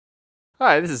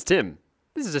Hi, this is Tim.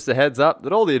 This is just a heads up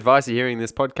that all the advice you're hearing in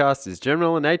this podcast is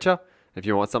general in nature. If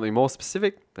you want something more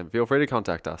specific, then feel free to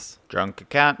contact us. Drunk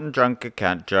accountant, drunk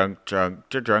accountant, drunk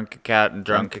accountant, drunk accountant,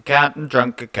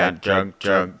 drunk accountant,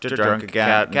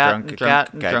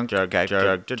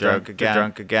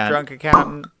 drunk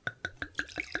accountant.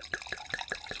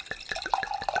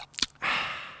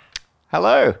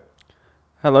 Hello.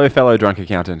 Hello, fellow drunk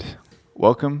accountant.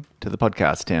 Welcome to the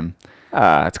podcast, Tim.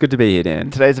 It's good to be here,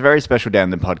 Dan. Today's a very special day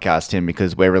on the podcast, Tim,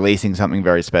 because we're releasing something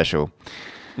very special.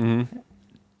 Mm-hmm.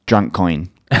 Drunk Coin.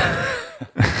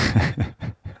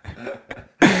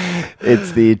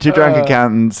 It's the Two Drunk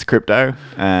Accountants crypto.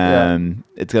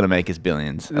 It's going to make us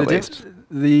billions, at least.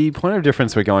 The point of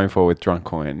difference we're going for with Drunk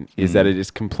Coin is that it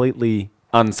is completely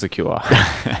unsecure.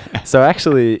 So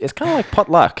actually, it's kind of like pot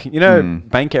luck. You know,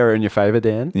 bank error in your favor,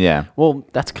 Dan? Yeah. Well,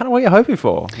 that's kind of what you're hoping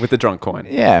for with the Drunk Coin.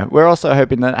 Yeah, we're also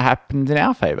hoping that it happens in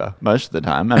our favor most of the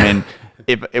time. I mean,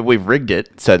 if we've rigged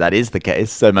it, so that is the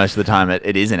case. So most of the time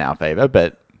it is in our favor,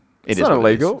 but It's not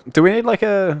illegal. Do we need like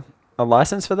a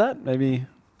license for that? Maybe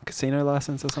a casino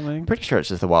license or something? I'm pretty sure it's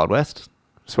just the Wild West.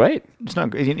 Sweet. It's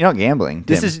not. You're not gambling.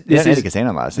 This Tim. is You don't need a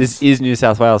casino license. This is New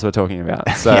South Wales we're talking about.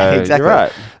 So yeah, exactly. You're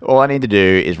right. All I need to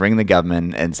do is ring the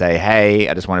government and say, "Hey,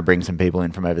 I just want to bring some people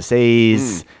in from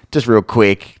overseas, just real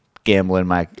quick, gamble in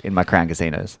my Crown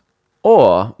casinos."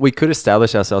 Or we could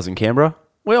establish ourselves in Canberra.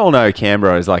 We all know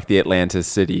Canberra is like the Atlantis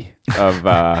city of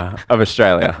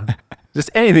Australia. Just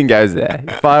anything goes there.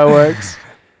 Fireworks.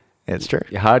 It's true.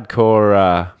 Your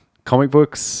hardcore comic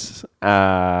books.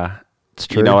 It's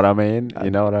true. You know what I mean?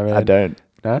 You know what I mean? I don't.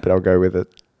 No? But I'll go with it.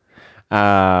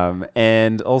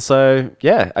 And also,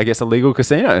 yeah, I guess illegal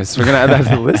casinos. We're going to add that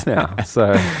to the list now.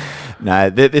 So, no,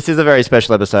 this is a very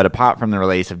special episode. Apart from the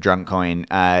release of Drunk Coin,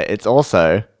 it's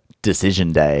also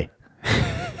Decision Day.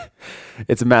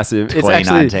 it's massive.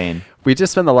 2019. It's actually, we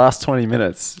just spent the last 20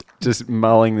 minutes just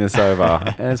mulling this over.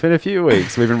 And it's been a few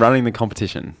weeks. We've been running the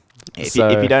competition. If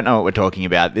you don't know what we're talking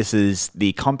about, this is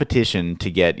the competition to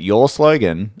get your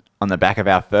slogan on the back of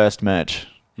our first merch.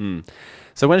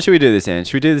 So when should we do this, Anne?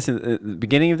 Should we do this at the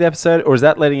beginning of the episode, or is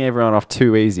that letting everyone off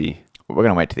too easy? We're going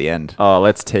to wait to the end. Oh,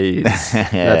 let's tease.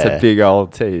 That's a big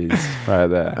old tease right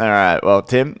there. All right. Well,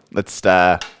 Tim, let's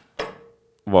start.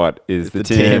 What is the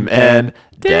Tim and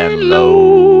Danlo?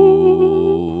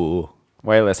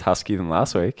 Way less husky than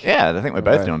last week. Yeah, I think we're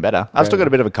both doing better. I've still got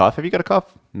a bit of a cough. Have you got a cough?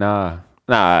 Nah,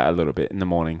 a little bit in the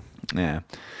morning. Yeah.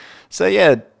 So,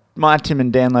 yeah, my Tim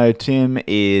and Danlo. Tim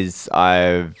is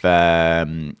I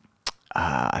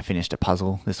finished a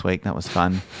puzzle this week. That was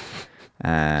fun.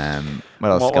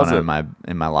 What else is going on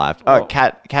in my life? Oh,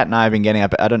 Kat and I have been getting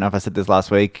up. I don't know if I said this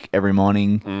last week. Every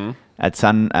morning at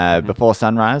before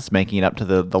sunrise, making it up to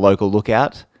the local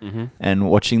lookout and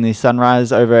watching the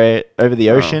sunrise over the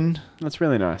ocean. That's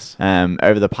really nice.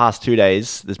 Over the past 2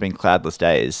 days, there's been cloudless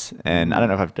days, and I don't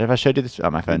know if I showed you this. Oh,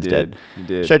 my phone's dead. You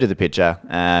did. Showed you the picture.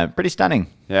 Pretty stunning.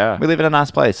 Yeah. We live in a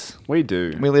nice place. We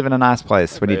do. We live in a nice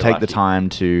place when you very take the lucky. time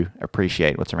to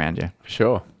appreciate what's around you.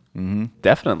 Sure.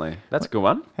 Definitely. That's a good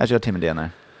one. How's your Tim and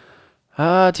Danlo?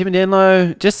 Tim and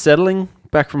Danlo, just settling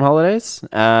back from holidays.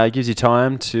 Gives you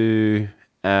time to,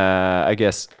 I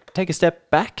guess, take a step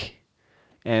back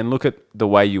and look at the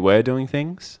way you were doing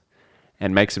things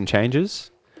and make some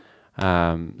changes.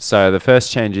 So the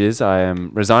first change is I am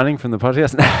resigning from the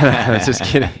podcast. No, just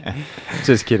kidding.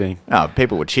 Just kidding. Oh,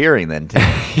 people were cheering then, Tim.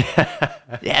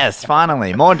 Yes,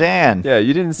 finally. More Dan. Yeah,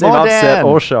 you didn't seem More upset Dan.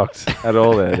 or shocked at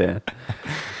all there, Dan.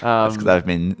 That's because I've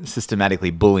been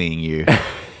systematically bullying you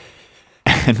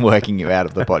and working you out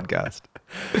of the podcast.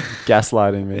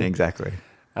 Gaslighting me. Exactly.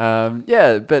 So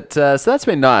that's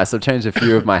been nice. I've changed a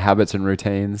few of my habits and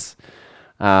routines.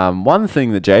 One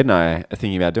thing that Jade and I are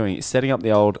thinking about doing is setting up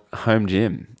the old home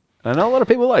gym. I know a lot of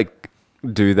people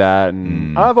do that,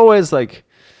 and I've always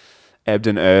ebbed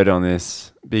and erred on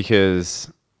this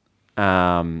because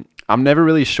I'm never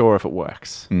really sure if it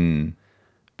works.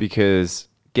 Because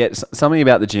something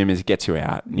about the gym is it gets you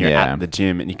out, and you're at the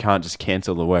gym, and you can't just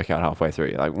cancel the workout halfway through.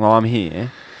 You're like, well, I'm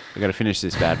here. I got to finish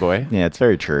this bad boy. Yeah, it's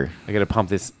very true. I got to pump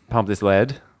this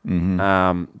lead.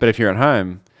 But if you're at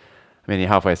home, I mean, you're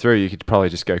halfway through, you could probably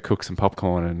just go cook some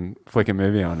popcorn and flick a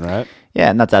movie on, right? Yeah,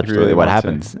 and that's absolutely really what want to.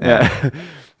 happens. Yeah.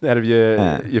 Out of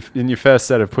in your first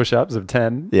set of push-ups of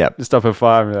 10, Yep. stop at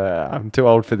 5 and be like, I'm too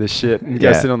old for this shit, and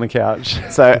go sit on the couch.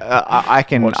 So I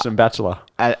can watch some Bachelor.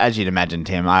 As you'd imagine,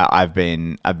 Tim, I've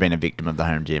been a victim of the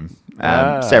home gym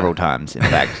several times. In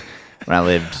fact, when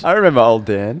I remember old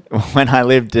Dan. when I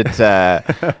lived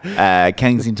at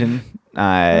Kensington,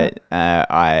 I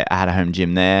had a home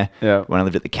gym there. Yeah. When I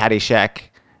lived at the Caddy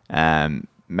Shack,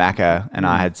 Macca and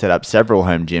I had set up several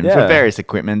home gyms with various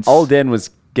equipments. New Dan was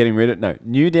getting rid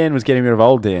of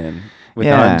old Dan with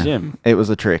the home gym. It was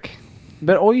a trick.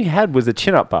 But all you had was a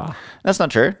chin-up bar. That's not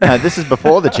true. No, this is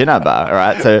before the chin-up bar, all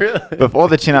right? So really? Before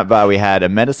the chin-up bar, we had a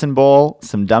medicine ball,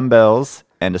 some dumbbells,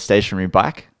 and a stationary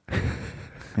bike.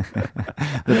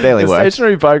 That barely worked. The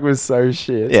stationary bike was so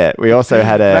shit. Yeah, we also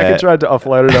had Macca tried to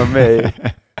offload it on me.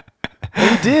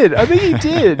 He did. I think he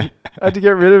did. I had to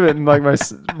get rid of it in like my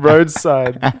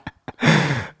roadside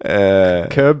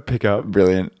curb pickup.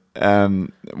 Brilliant.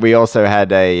 We also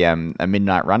had a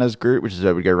midnight runners group, which is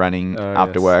where we go running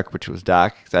after work, which was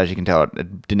dark. So as you can tell,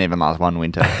 it didn't even last one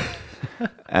winter.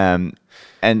 And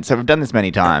so we've done this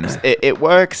many times. It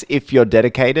works if you're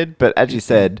dedicated, but as you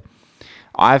said,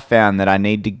 I've found that I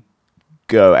need to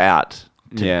go out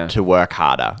to work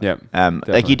harder.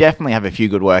 Like you definitely have a few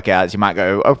good workouts. You might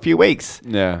go a few weeks.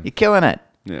 Yeah. You're killing it.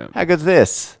 Yeah. How good's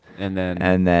this? And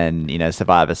then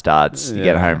Survivor starts. You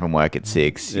get home from work at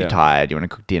 6. You're tired. You want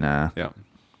to cook dinner. Yeah.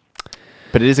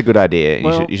 But it is a good idea.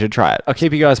 Well, you should try it. I'll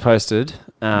keep you guys posted.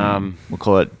 We'll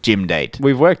call it gym date.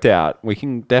 We've worked out. We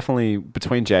can definitely,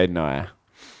 between Jade and I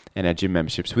and our gym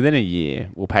memberships, within a year,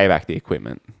 we'll pay back the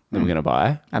equipment that we're going to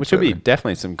buy. Absolutely. Which will be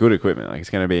definitely some good equipment. Like it's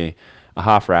going to be a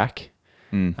half rack.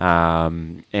 And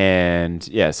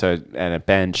a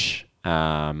bench,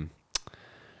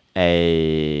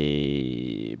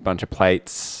 a bunch of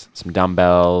plates, some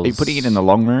dumbbells. Are you putting it in the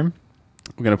long room?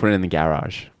 We're going to put it in the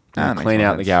garage. Clean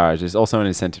out the garage. There's also an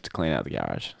incentive to clean out the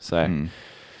garage. So,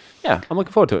 yeah, I'm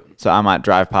looking forward to it. So I might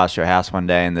drive past your house one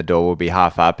day and the door will be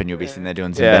half up and you'll be sitting there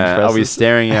doing some bench presses. I'll be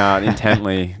staring out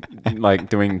intently, like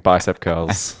doing bicep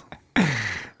curls.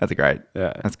 That's great.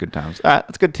 Yeah. That's good times. All right,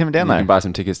 that's good. Tim down there. You can buy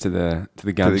some tickets to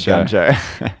the gun show. Gun show.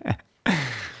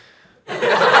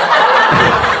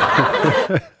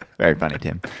 Very funny,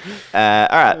 Tim. All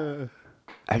right.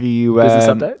 Have you business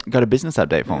update? Got a business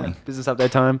update for me? Business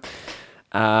update time.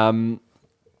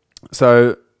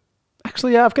 So,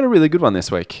 actually, I've got a really good one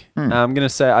this week. I'm going to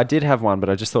say I did have one, but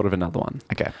I just thought of another one.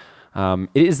 Okay.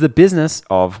 It is the business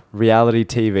of reality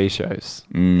TV shows.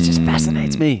 It just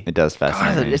fascinates me. It does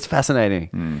fascinate me. It's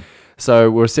fascinating.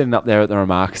 So we're sitting up there at the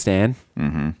Remark stand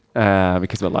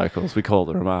because we're locals. We call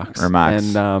it the Remarks.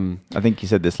 Remarks. And I think you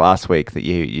said this last week that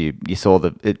you saw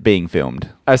it being filmed.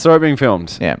 I saw it being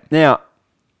filmed. Yeah. Now,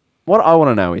 what I want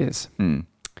to know is,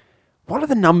 what are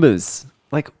the numbers?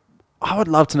 Like, I would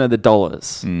love to know the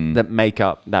dollars that make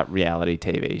up that reality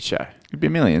TV show. It'd be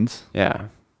millions. Yeah.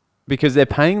 Because they're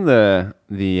paying the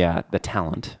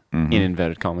talent, in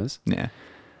inverted commas. Yeah.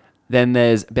 Then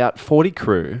there's about 40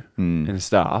 crew and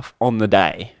staff on the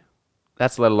day.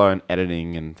 That's let alone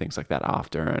editing and things like that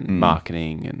after, and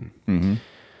marketing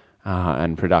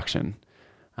and production.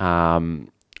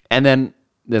 And then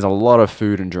there's a lot of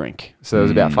food and drink. So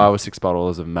there's about 5 or 6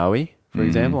 bottles of Moe, for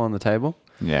example, on the table.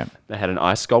 Yeah. They had an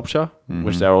ice sculpture,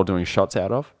 which they're all doing shots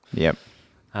out of. Yep.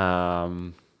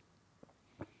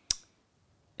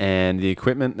 And the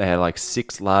equipment, they had like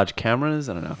 6 large cameras.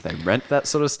 I don't know if they rent that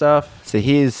sort of stuff. So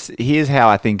here's how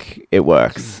I think it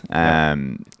works.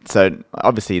 So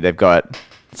obviously they've got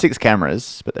 6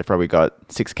 cameras, but they've probably got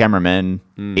 6 cameramen,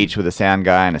 each with a sound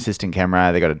guy and assistant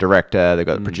camera. They got a director. They've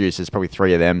got the producers, probably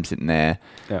 3 of them sitting there.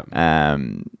 Yep.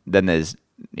 Then there's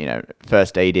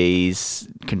first ADs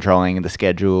controlling the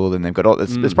schedule, and they've got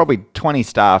there's probably 20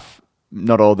 staff.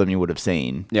 Not all of them you would have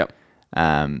seen. Yep.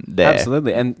 There.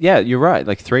 Absolutely. And yeah, you're right.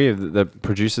 Like 3 of the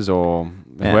producers or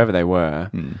whoever they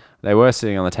were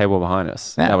sitting on the table behind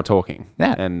us. Yeah. They were talking.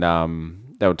 Yeah. And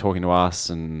they were talking to us,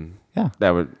 and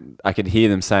I could hear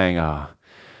them saying,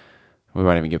 we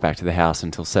won't even get back to the house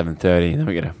until 7:30, and then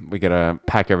we gotta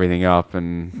pack everything up.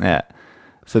 And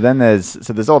so then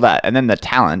there's all that, and then the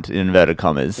talent in inverted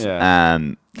commas.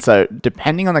 So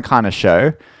depending on the kind of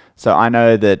show, so I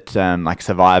know that like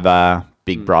Survivor,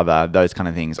 Big Brother, those kind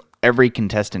of things, every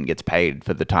contestant gets paid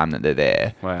for the time that they're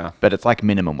there. Wow. But it's like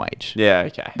minimum wage. Yeah,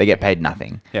 okay. They get paid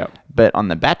nothing. Yeah. But on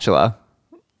The Bachelor,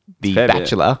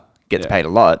 gets paid a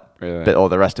lot, really? But all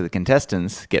the rest of the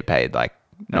contestants get paid like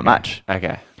not much.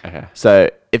 Okay. So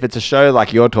if it's a show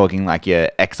like you're talking, like your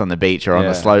X on the beach or on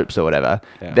the slopes or whatever,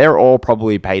 they're all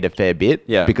probably paid a fair bit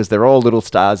because they're all little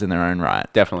stars in their own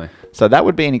right. Definitely. So that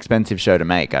would be an expensive show to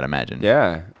make, I'd imagine.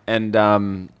 Yeah. And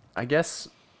I guess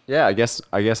I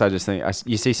just think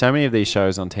you see so many of these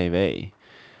shows on TV,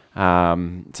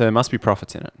 so there must be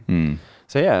profits in it.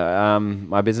 So yeah,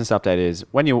 my business update is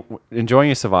when you're enjoying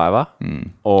your Survivor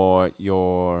or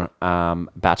your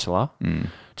Bachelor,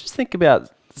 just think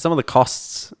about some of the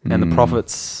costs and the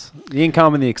profits, the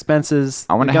income and the expenses.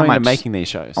 I wonder going how much into making these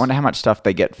shows. I wonder how much stuff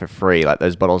they get for free, like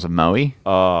those bottles of Moe.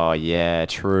 Oh yeah,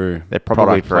 true. They're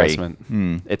probably Product free.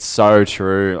 placement. It's so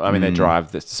true. I mean, they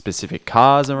drive the specific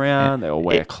cars around. They all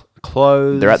wear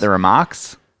clothes. They're at the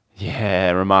Remarks.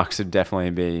 Yeah, Remarks would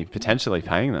definitely be potentially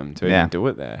paying them to even do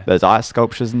it there. Those ice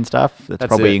sculptures and stuff. That's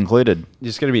probably included. You're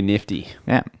just got to be nifty.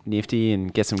 Yeah. Nifty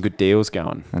and get some good deals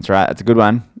going. That's right. That's a good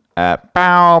one. Bow,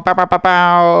 bow, bow, bow,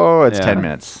 bow. It's 10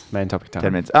 minutes. Main topic time.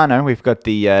 10 minutes. Oh, no. We've got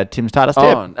the Tim's Tartar tip.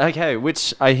 Oh, okay.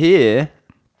 Which I hear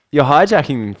you're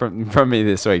hijacking from me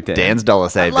this week, Dan. Dan's Dollar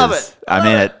Savers. I love it.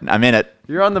 I'm in it.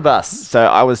 You're on the bus. So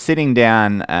I was sitting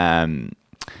down.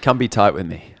 Come be tight with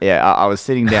me. Yeah, I was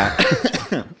sitting down.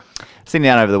 Sitting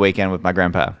down over the weekend with my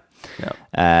grandpa. Yep.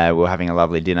 We were having a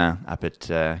lovely dinner up at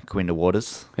Coimbra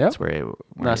Waters. Yep. That's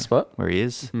nice spot. Where he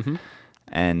is. Mm-hmm.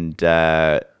 And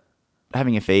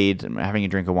having a feed and having a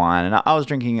drink of wine. And I was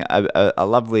drinking a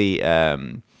lovely,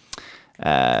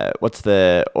 what's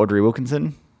the Audrey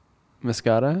Wilkinson?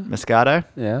 Moscato.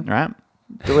 Yeah. Right?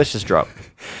 Delicious drop.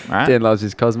 Right? Dan loves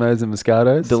his Cosmos and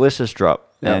Moscatos. Delicious drop.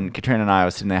 Yep. And Katrina and I were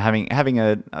sitting there having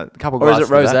a couple Or glasses. is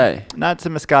it rosé? No, it's a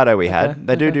Moscato we had.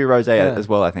 They do rosé as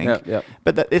well, I think. Yep.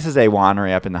 But this is a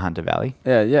winery up in the Hunter Valley.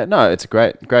 Yeah. No, it's a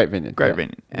great vineyard. Great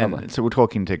vineyard. And Lovely. so we're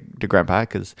talking to Grandpa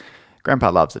because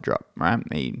Grandpa loves the drop, right?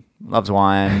 He loves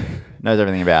wine, knows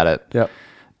everything about it. Yep.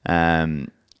 And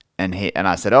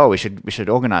I said, we should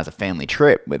organize a family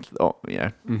trip with all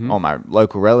my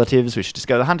local relatives. We should just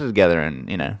go to the Hunter together,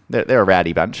 and they're a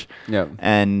rowdy bunch. Yep.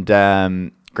 And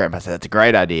Grandpa said that's a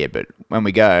great idea, but when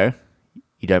we go,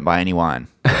 you don't buy any wine.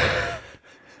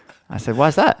 I said,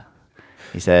 why's that?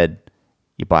 He said,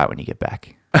 you buy it when you get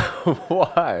back.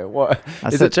 Why? What?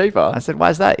 Is it cheaper? I said,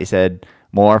 why's that? He said,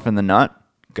 more often than not,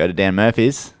 go to Dan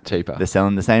Murphy's. Cheaper. They're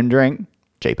selling the same drink,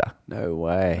 cheaper. No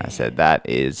way. I said, that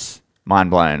is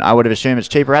mind blown. I would have assumed it's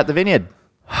cheaper at the vineyard.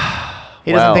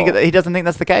 He doesn't think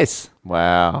that's the case.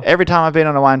 Wow. Every time I've been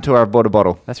on a wine tour, I've bought a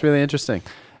bottle. That's really interesting.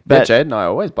 But Jade and I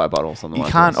always buy bottles on the wine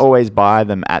You can't tours. always buy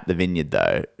them at the vineyard,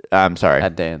 though. Sorry.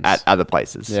 At Dan's. At other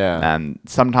places. Yeah.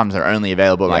 Sometimes they're only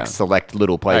available in, like, select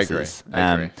little places.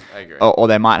 I agree. Or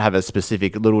they might have a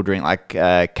specific little drink. Like,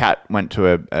 Kat went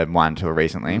to a wine tour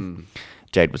recently.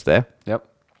 Jade was there. Yep.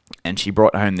 And she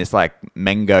brought home this, like,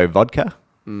 mango vodka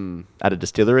at a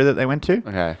distillery that they went to.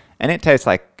 Okay. And it tastes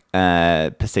like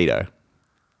Pasito,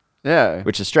 Yeah.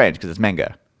 which is strange because it's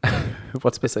mango.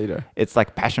 What's Pasito? It's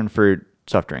like passion fruit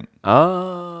soft drink.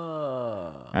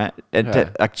 Oh. Right? Okay.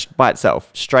 By itself,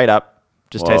 straight up,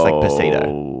 just tastes like Pasito.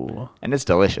 Whoa. And it's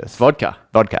delicious. Vodka.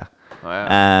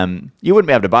 Wow. You wouldn't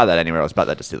be able to buy that anywhere else but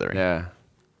that distillery. Yeah.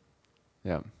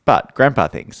 Yeah. But Grandpa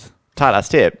thinks. Tight ass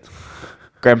tip.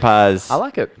 Grandpa's... I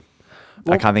like it.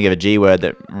 I can't think of a G word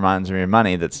that reminds me of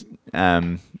money that's...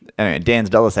 anyway, Dan's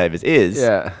Dollar Savers is...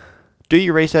 Yeah. Do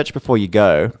your research before you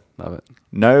go. Love it.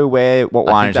 Know what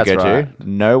wineries you go that's to.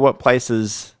 Know what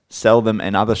places sell them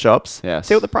in other shops. Yes.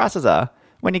 See what the prices are.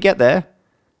 When you get there,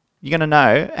 you're going to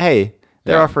know, hey,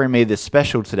 they're offering me this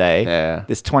special today. Yeah.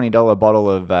 This $20 bottle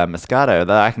of Moscato that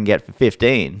I can get for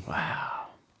 $15. Wow.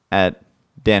 At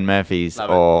Dan Murphy's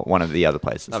or one of the other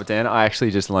places. Love it, Dan. I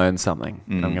actually just learned something.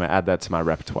 And I'm going to add that to my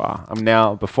repertoire. I'm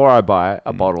now, before I buy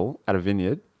a bottle at a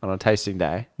vineyard on a tasting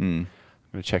day, I'm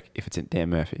going to check if it's in Dan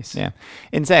Murphy's. Yeah.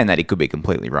 In saying that, he could be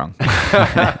completely wrong.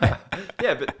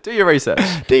 Yeah, but do your research.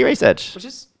 Do your research. Which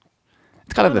is...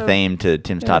 It's kind of the theme to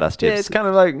Tim's Tartar Tips. Yeah, it's kind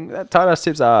of like Tartar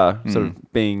Tips are sort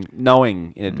of being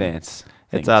knowing in advance.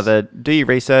 It's either do your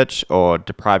research or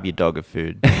deprive your dog of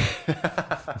food.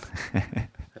 I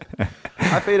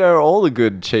feed her all the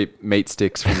good cheap meat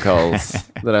sticks from Coles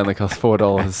that only cost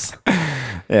 $4.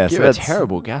 Yeah, Give so her that's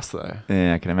terrible gas though.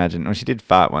 Yeah, I can imagine. Well, she did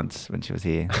fart once when she was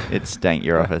here. It stank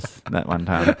your office that one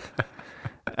time.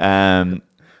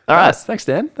 All right, Thanks,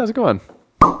 Dan. That was a good one.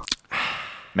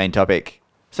 main topic.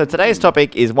 So today's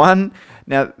topic is one.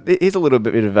 Now, here's a little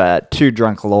bit of Two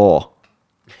Drunk Law.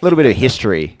 A little bit of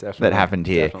history that happened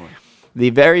here. Definitely. The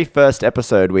very first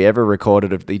episode we ever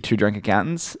recorded of the Two Drunk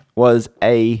Accountants was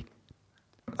a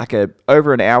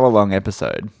over an hour long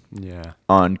episode Yeah.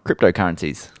 on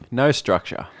cryptocurrencies. No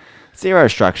structure. Zero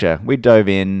structure. We dove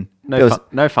in.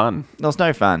 No fun. There was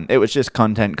no fun. It was just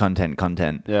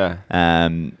content. Yeah.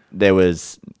 There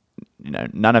was,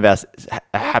 none of our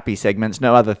happy segments.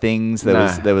 No other things.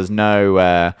 There was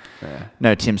no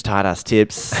Tim's Tight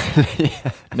Tips.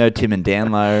 No Tim and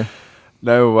Danlo.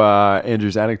 No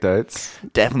Andrew's anecdotes.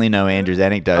 Definitely no Andrew's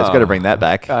anecdotes. Got to bring that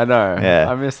back. I know. Yeah.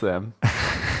 I miss them.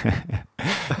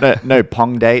 No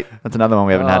Pong Date. That's another one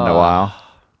we haven't had in a while.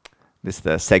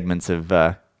 The segments of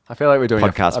I I feel like we're doing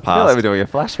podcast I feel like past. we're doing a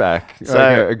flashback. So-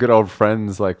 Like a good old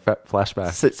friends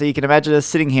flashback. So you can imagine us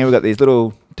sitting here. We've got these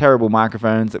little terrible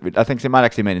microphones that I think they might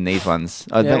actually mean in these ones.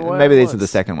 Maybe these are the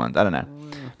second ones. I don't know.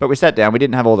 But we sat down. We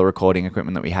didn't have all the recording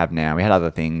equipment that we have now. We had other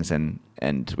things, and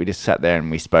we just sat there and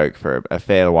we spoke for a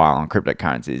fair while on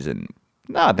cryptocurrencies. And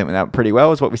no, I think we went pretty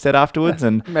well, is what we said afterwards.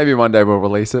 And Maybe one day we'll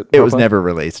release it. it was proper. never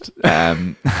released.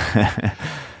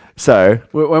 So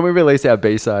When we release our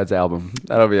B-sides album,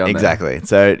 that'll be on there. exactly.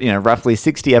 So roughly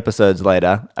 60 episodes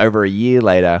later, over a year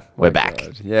later, we're back.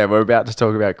 God. Yeah, we're about to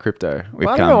talk about crypto. We've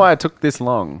I don't come. know why it took this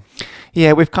long.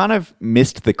 Yeah, we've kind of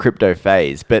missed the crypto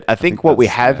phase, but I think what we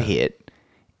that's- have yeah. hit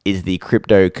is the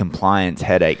crypto compliance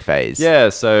headache phase. Yeah,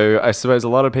 so I suppose a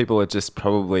lot of people are just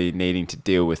probably needing to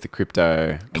deal with the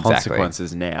crypto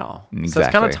consequences now. So it's kind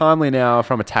Exactly. of timely now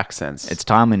from a tax sense. It's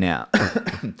timely now.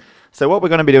 So what we're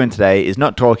going to be doing today is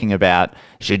not talking about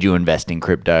should you invest in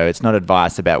crypto. It's not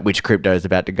advice about which crypto is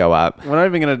about to go up. We're not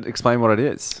even going to explain what it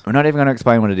is. We're not even going to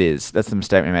explain what it is. That's the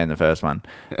mistake we made in the first one.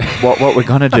 What we're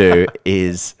going to do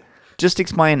is just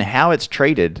explain how it's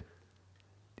treated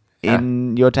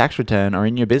in your tax return or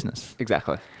in your business.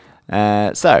 Exactly.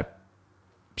 So,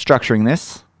 structuring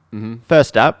this,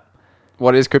 first up,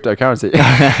 What is cryptocurrency?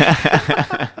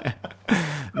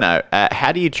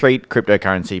 how do you treat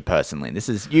cryptocurrency personally? This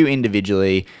is you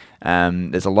individually.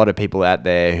 There's a lot of people out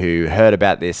there who heard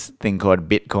about this thing called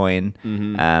Bitcoin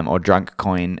or Drunk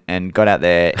Coin and got out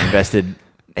there, invested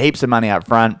heaps of money up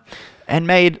front, and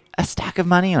made a stack of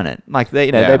money on it. Like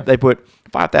they put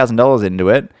 $5,000 into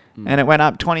it, and it went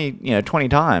up 20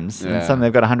 times. And Yeah. some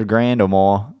they've got $100,000 or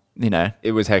more.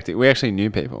 It was hectic. We actually knew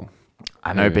people.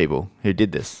 I know people who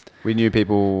did this. We knew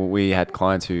people. We had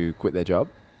clients who quit their job.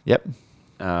 Yep.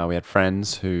 We had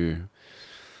friends who,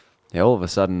 all of a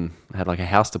sudden had like a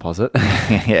house deposit.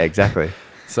 Yeah, exactly.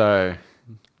 So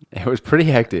it was pretty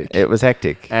hectic. It was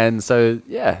hectic. And so,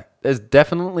 there's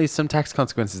definitely some tax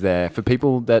consequences there for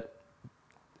people that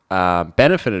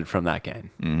benefited from that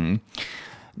gain.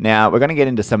 Now, we're going to get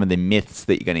into some of the myths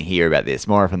that you're going to hear about this.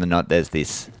 More often than not, there's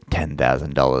this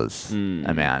 $10,000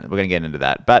 amount. We're going to get into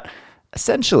that. But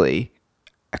essentially,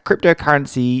 a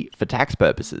cryptocurrency for tax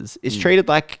purposes is treated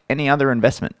like any other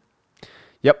investment.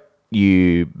 Yep.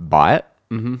 You buy it,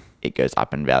 it goes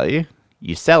up in value.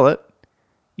 You sell it,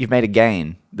 you've made a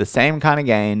gain. The same kind of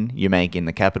gain you make in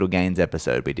the capital gains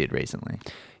episode we did recently.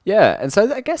 Yeah. And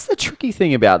so I guess the tricky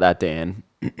thing about that, Dan,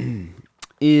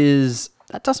 is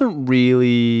that doesn't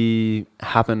really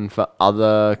happen for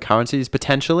other currencies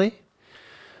potentially.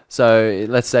 So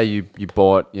let's say you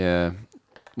bought your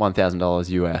 $1,000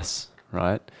 US,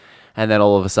 right? And then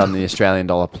all of a sudden the Australian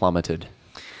dollar plummeted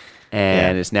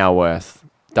and it's now worth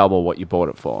double what you bought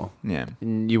it for. Yeah.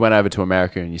 And you went over to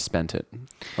America and you spent it.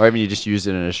 Or even you just used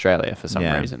it in Australia for some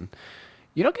reason.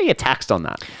 You're not going to get taxed on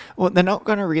that. Well, they're not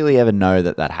going to really ever know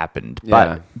that happened.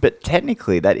 Yeah. But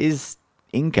technically, that is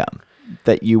income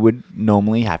that you would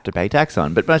normally have to pay tax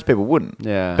on. But most people wouldn't.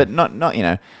 Yeah. But not Not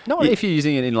if you're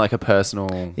using it in like a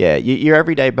personal... Yeah, your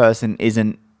everyday person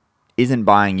isn't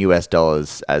buying US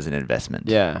dollars as an investment.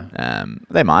 Yeah.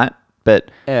 They might,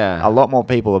 but Yeah. a lot more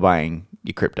people are buying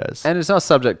your cryptos. And it's not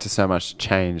subject to so much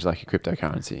change like a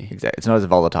cryptocurrency. Exactly. It's not as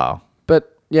volatile.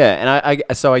 But yeah, and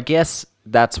I guess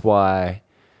that's why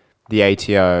the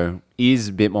ATO is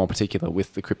a bit more particular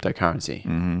with the cryptocurrency.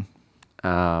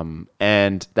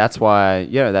 And that's why,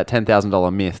 that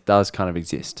 $10,000 myth does kind of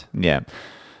exist. Yeah.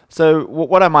 So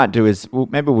what I might do is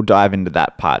maybe we'll dive into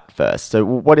that part first. So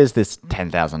what is this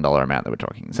 $10,000 amount that we're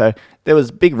talking? So there was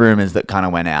big rumors that kind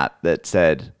of went out that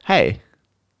said, hey,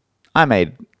 I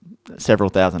made several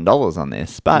 $1,000s on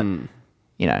this, but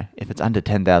if it's under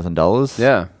 $10,000,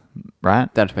 Yeah.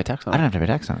 right? Don't have to pay tax on I it. don't have to pay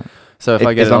tax on it. So if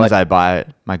I get as long as I buy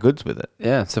my goods with it.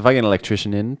 Yeah, so if I get an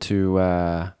electrician in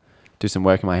to do some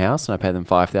work in my house and I pay them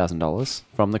 $5,000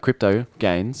 from the crypto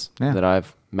gains that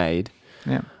I've made,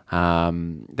 Yeah.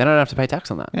 then I don't have to pay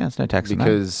tax on that. Yeah, it's no tax on that.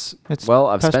 Because, It's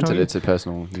I've spent personal it. use. It's a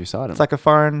personal use item. It's like a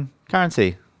foreign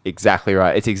currency. Exactly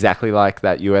right. It's exactly like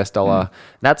that US dollar.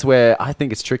 That's where I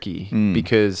think it's tricky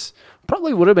because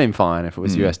probably would have been fine if it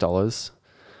was US dollars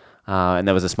and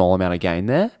there was a small amount of gain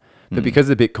there. But because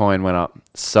the Bitcoin went up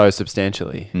so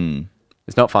substantially,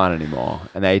 it's not fine anymore.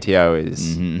 And the ATO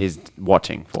is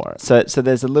watching for it. So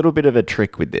there's a little bit of a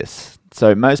trick with this.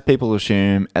 So most people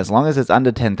assume as long as it's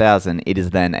under 10,000, it is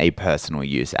then a personal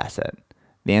use asset.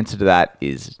 The answer to that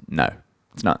is no,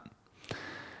 it's not.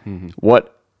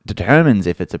 What determines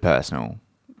if it's a personal,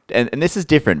 and this is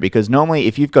different because normally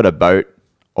if you've got a boat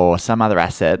or some other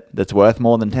asset that's worth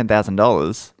more than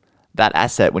 $10,000, that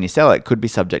asset, when you sell it, could be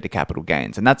subject to capital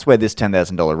gains. And that's where this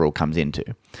 $10,000 rule comes into.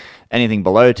 Anything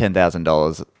below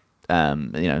 $10,000,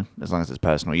 as long as it's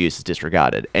personal use, is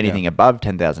disregarded. Anything above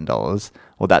 $10,000,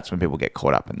 well, that's when people get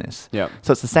caught up in this. Yeah.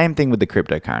 So it's the same thing with the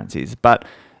cryptocurrencies, but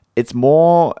it's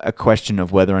more a question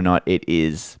of whether or not it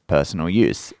is personal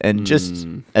use. And just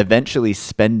eventually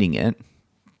spending it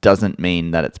doesn't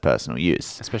mean that it's personal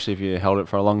use. Especially if you held it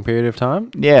for a long period of time.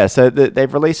 Yeah, so the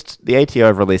ATO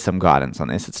have released some guidance on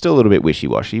this. It's still a little bit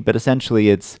wishy-washy, but essentially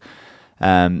it's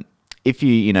if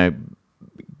you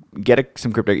get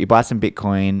some crypto, you buy some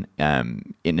Bitcoin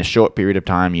in a short period of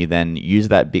time, you then use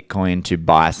that Bitcoin to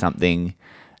buy something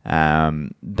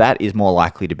that is more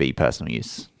likely to be personal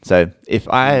use. So if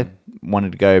I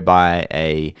wanted to go buy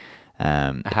a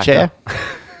chair,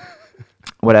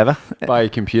 whatever, buy your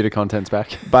computer contents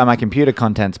back. Buy my computer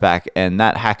contents back, and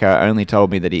that hacker only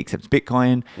told me that he accepts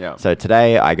Bitcoin. Yeah. So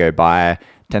today I go buy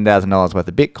 $10,000 worth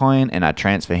of Bitcoin and I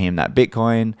transfer him that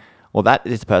Bitcoin. Well, that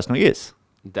is personal use.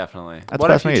 Definitely. That's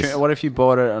personal use. What if you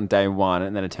bought it on day 1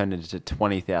 and then it turned into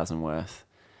 20,000 worth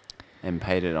and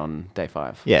paid it on day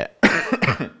 5? Yeah.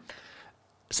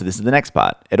 So this is the next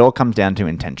part. It all comes down to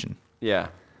intention. Yeah.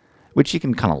 Which you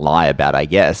can kind of lie about, I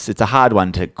guess. It's a hard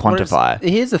one to quantify.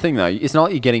 Here's the thing, though. It's not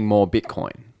like you're getting more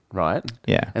Bitcoin, right?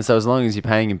 Yeah. And so as long as you're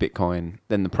paying in Bitcoin,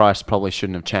 then the price probably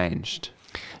shouldn't have changed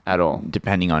at all.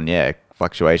 Depending on,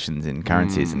 fluctuations in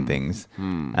currencies and things.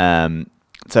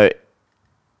 So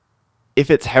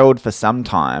if it's held for some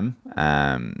time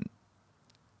and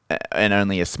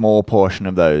only a small portion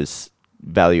of those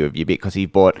value of your Bitcoin, because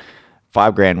you've bought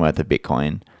 $5,000 worth of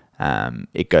Bitcoin,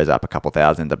 it goes up a couple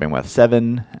thousand, they've been worth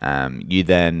 $7,000. You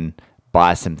then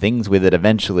buy some things with it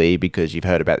eventually because you've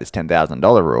heard about this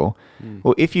 $10,000 rule.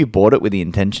 Well, if you bought it with the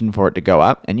intention for it to go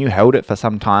up and you held it for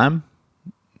some time,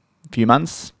 a few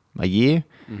months, a year,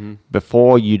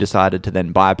 before you decided to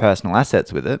then buy personal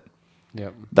assets with it,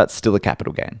 that's still a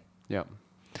capital gain. Yep.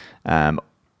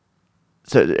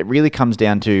 So it really comes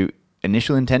down to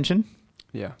initial intention.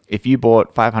 Yeah. If you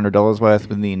bought $500 worth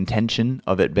with the intention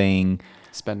of it being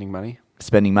spending money,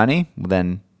 well,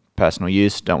 then personal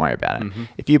use, don't worry about it.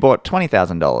 If you bought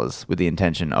 $20,000 with the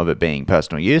intention of it being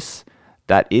personal use,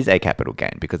 that is a capital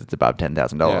gain because it's above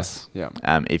 $10,000. Yes. Yeah.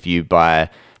 If you buy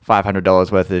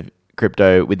 $500 worth of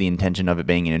crypto with the intention of it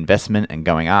being an investment and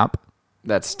going up,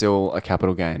 that's still a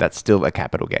capital gain. That's still a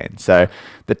capital gain. So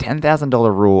the $10,000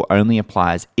 rule only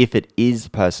applies if it is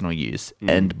personal use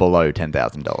and below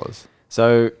 $10,000.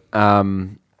 So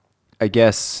I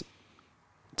guess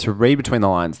to read between the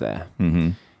lines there,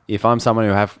 if I'm someone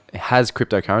who has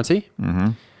cryptocurrency,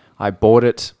 I bought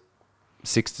it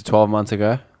 6 to 12 months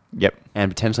ago. Yep.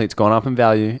 And potentially it's gone up in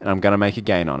value and I'm going to make a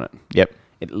gain on it. Yep.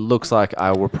 It looks like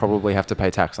I will probably have to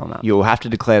pay tax on that. You'll have to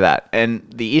declare that. And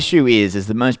the issue is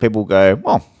that most people go,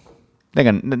 well,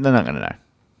 they're not going to know.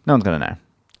 No one's going to know.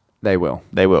 They will.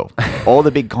 They will. All the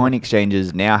big coin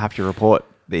exchanges now have to report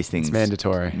these things. It's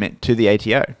mandatory. To the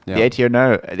ATO. Yeah.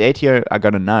 The ATO are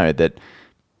going to know that.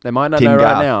 They might not know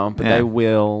right now, but they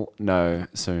will know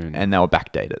soon. And they'll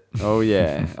backdate it. Oh,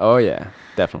 yeah. Oh, yeah.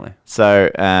 Definitely. So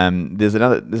there's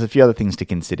a few other things to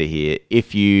consider here.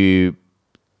 If you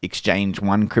exchange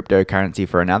one cryptocurrency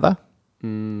for another,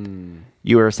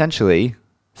 you are essentially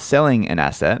selling an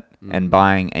asset and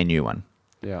buying a new one.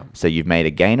 Yeah. So you've made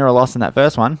a gain or a loss in that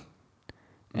first one,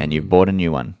 and you've bought a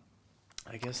new one.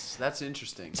 I guess that's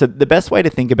interesting. So the best way to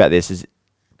think about this is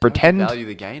pretend value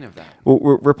the gain of that.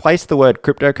 Replace the word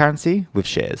cryptocurrency with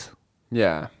shares.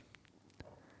 Yeah.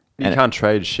 You can't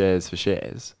trade shares for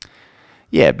shares.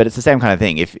 Yeah, but it's the same kind of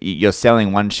thing. If you're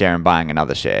selling one share and buying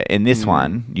another share, in this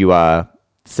one, you are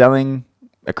selling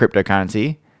a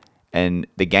cryptocurrency and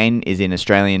the gain is in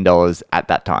Australian dollars at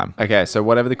that time. Okay, so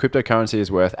whatever the cryptocurrency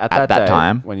is worth at that day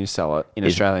time when you sell it in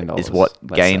Australian dollars is what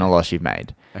gain or loss you've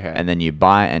made. Okay. And then you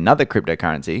buy another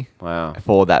cryptocurrency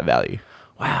for that value.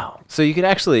 Wow. So you could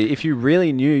actually, if you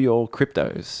really knew your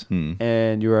cryptos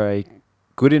and you're a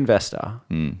good investor,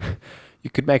 you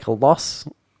could make a loss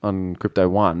on crypto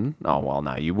one. Oh, well,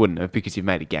 no, you wouldn't have because you've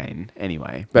made a gain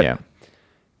anyway. But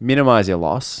minimize your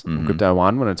loss on crypto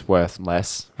one when it's worth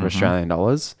less for Australian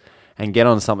dollars and get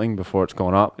on something before it's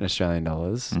gone up in Australian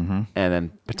dollars and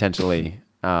then potentially,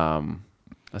 I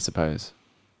suppose,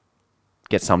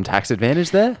 get some tax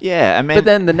advantage there. Yeah, I mean, but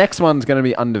then the next one's going to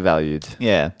be undervalued.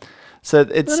 Yeah. So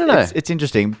it's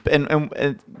interesting,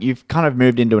 and you've kind of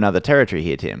moved into another territory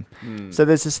here, Tim. So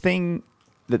there's this thing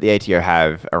that the ATO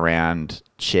have around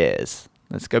shares.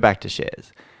 Let's go back to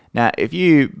shares. Now, if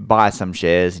you buy some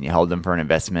shares and you hold them for an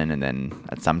investment, and then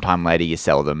at some time later you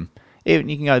sell them, even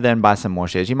you can go then buy some more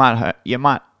shares. You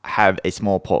might have a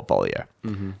small portfolio.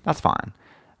 That's fine.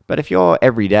 But if you're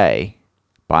every day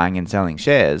buying and selling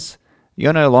shares,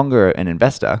 you're no longer an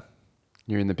investor.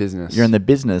 You're in the business. You're in the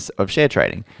business of share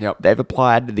trading. Yep. They've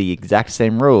applied the exact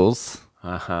same rules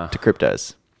Uh-huh. to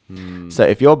cryptos. So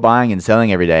if you're buying and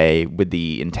selling every day with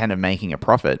the intent of making a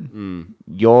profit,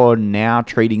 you're now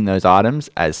treating those items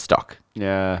as stock.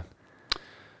 Yeah.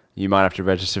 You might have to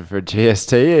register for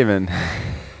GST even.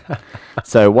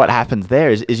 So what happens there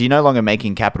is you're no longer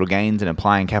making capital gains and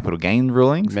applying capital gain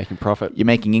rulings. Making profit. You're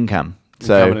making income.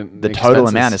 So Income and the total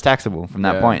expenses. amount is taxable from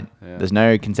that Yeah, point. yeah. There's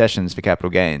no concessions for capital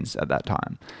gains at that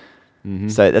time.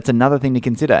 So that's another thing to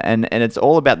consider. And it's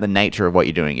all about the nature of what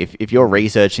you're doing. If you're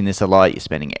researching this a lot, you're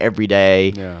spending every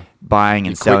day buying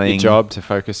and You quit selling. your job to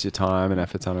focus your time and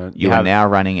efforts on it. You are now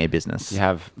running a business. You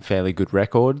have fairly good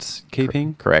records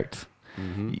keeping. Correct.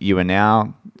 You are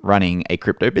now running a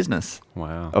crypto business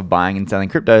Wow. of buying and selling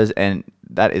cryptos. And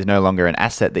that is no longer an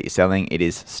asset that you're selling. It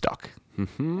is stock.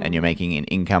 And you're making an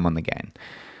income on the gain.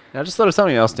 Now, I just thought of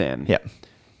something else, Dan. Yep.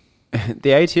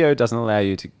 The ATO doesn't allow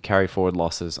you to carry forward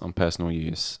losses on personal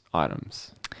use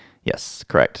items. Yes,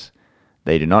 correct.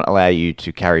 They do not allow you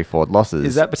to carry forward losses.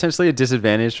 Is that potentially a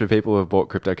disadvantage for people who have bought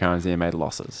cryptocurrency and made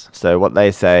losses? So what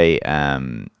they say,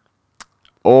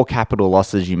 all capital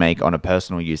losses you make on a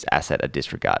personal use asset are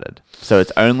disregarded. So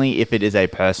it's only if it is a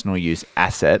personal use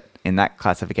asset in that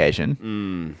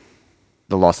classification,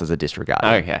 the losses are disregarded.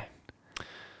 Okay.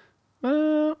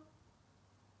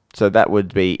 So that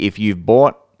would be if you've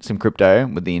bought some crypto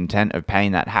with the intent of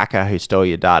paying that hacker who stole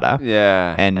your data.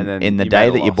 Yeah. And then in the you day made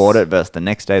a that you loss. bought it versus the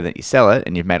next day that you sell it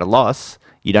and you've made a loss,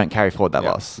 you don't carry forward that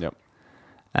loss. Yep.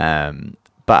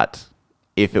 But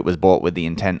if it was bought with the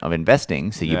intent of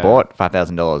investing, so you Yeah. bought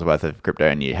 $5,000 worth of crypto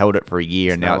and you held it for a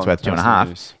year and no now it's longer worth personal 2.5,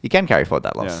 use. you can carry forward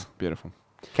that loss. Yeah. Beautiful.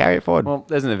 Carry it forward. Well,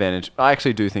 there's an advantage. I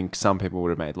actually do think some people would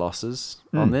have made losses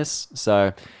on this.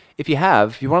 So if you're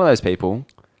one of those people,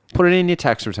 put it in your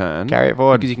tax return. Carry it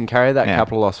forward. Because you can carry that Yeah.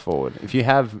 capital loss forward. If you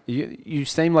have, you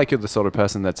seem like you're the sort of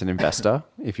person that's an investor.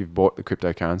 If you've bought the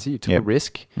cryptocurrency, you took a Yep.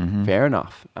 risk. Fair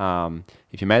enough.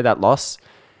 If you made that loss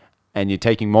and you're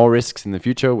taking more risks in the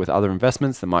future with other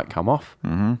investments that might come off,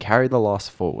 carry the loss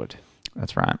forward.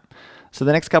 That's right. So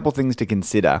the next couple things to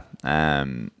consider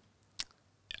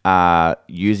are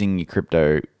using your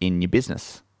crypto in your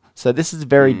business. So this is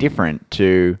very different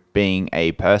to being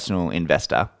a personal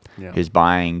investor Yeah. who's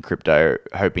buying crypto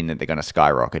hoping that they're going to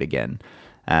skyrocket again.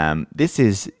 This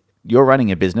is, you're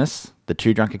running a business, the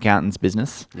Two Drunk Accountants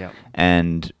business, Yep.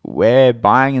 and we're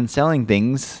buying and selling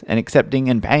things and accepting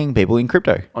and paying people in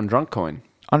crypto On Drunk Coin.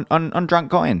 on Drunk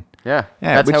Coin. Yeah.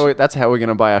 Yeah, That's how we're going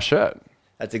to buy our shirt.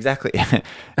 That's exactly.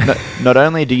 Not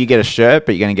only do you get a shirt,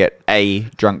 but you're going to get a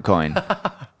Drunk Coin,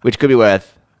 which could be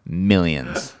worth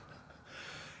millions.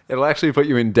 It'll actually put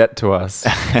you in debt to us,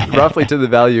 roughly to the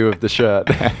value of the shirt.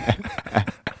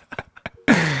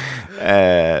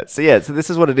 So this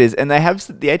is what it is, and the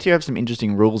ATO have some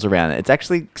interesting rules around it. It's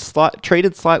actually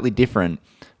treated slightly different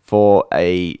for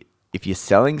if you're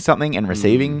selling something and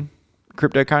receiving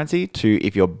cryptocurrency to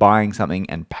if you're buying something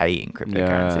and paying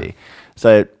cryptocurrency. Yeah.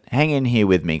 So hang in here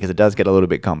with me because it does get a little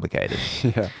bit complicated.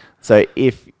 Yeah. So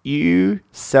if you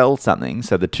sell something,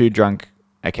 so the Two Drunk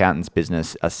Accountants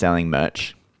business are selling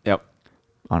merch Yep.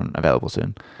 available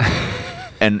soon,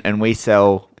 and we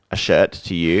sell a shirt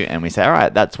to you and we say, all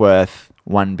right, that's worth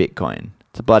 1 Bitcoin.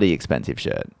 It's a bloody expensive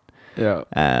shirt. Yeah.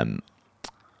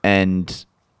 And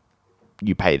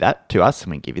you pay that to us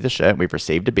and we give you the shirt. We've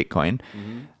received a Bitcoin.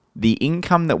 The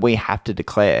income that we have to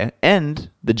declare and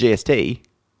the GST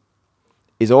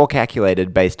is all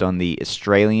calculated based on the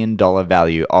Australian dollar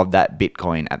value of that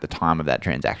Bitcoin at the time of that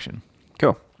transaction.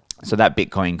 Cool. So that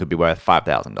Bitcoin could be worth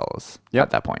 $5,000 Yep. at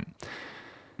that point.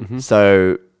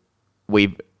 So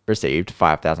we've received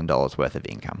 $5,000 worth of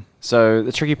income. So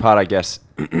the tricky part, I guess,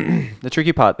 the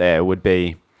tricky part there would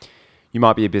be you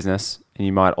might be a business and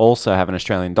you might also have an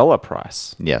Australian dollar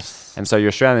price. Yes. And so your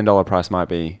Australian dollar price might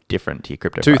be Different to your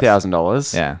crypto price.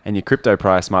 $2,000. Yeah. And your crypto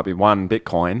price might be 1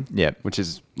 Bitcoin. Yep. Which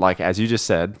is, like, as you just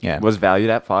said, Yeah. was valued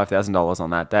at $5,000 on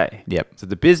that day. Yep. So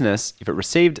the business, if it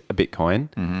received a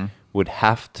Bitcoin, would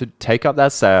have to take up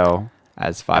that sale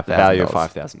As at the $5,000. value of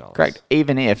 $5,000. Correct.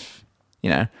 Even if,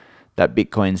 that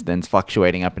Bitcoin's then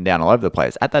fluctuating up and down all over the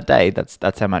place. At that day,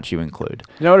 that's how much you include.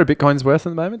 You know what a Bitcoin's worth at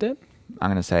the moment, Dan? I'm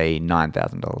going to say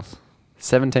 $9,000.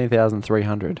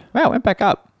 17,300. Wow, it went back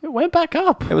up. It went back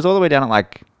up. It was all the way down at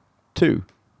like 2.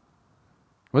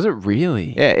 Was it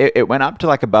really? Yeah, it went up to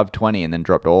like above 20 and then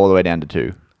dropped all the way down to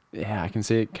 2. Yeah, I can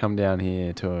see it come down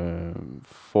here to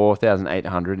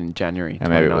 4,800 in January. And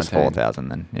maybe it was 2019. 4,000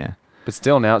 then. Yeah, But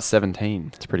still, now it's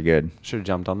 17. it's pretty good. Should have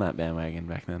jumped on that bandwagon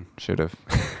back then. Should have.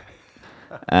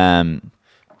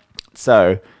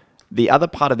 So the other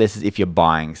part of this is if you're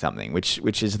buying something, which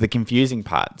is the confusing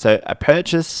part. So a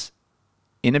purchase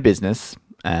in a business,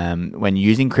 when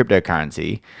using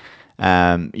cryptocurrency,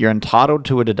 you're entitled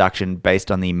to a deduction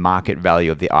based on the market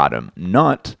value of the item,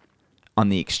 not on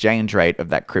the exchange rate of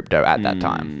that crypto at that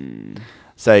time.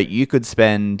 So you could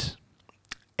spend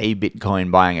a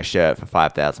Bitcoin buying a shirt for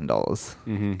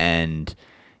 $5,000 and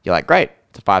you're like, great,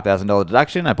 it's a $5,000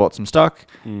 deduction. I bought some stock.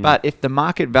 But if the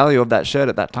market value of that shirt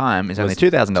at that time is only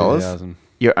 $2,000,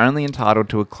 you're only entitled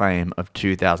to a claim of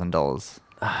 $2,000.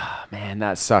 Man,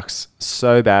 that sucks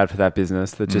so bad for that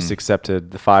business that just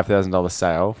accepted the $5,000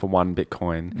 sale for one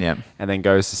Bitcoin and then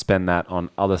goes to spend that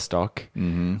on other stock,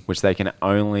 which they can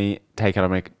only take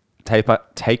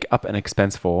up an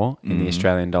expense for in the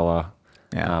Australian dollar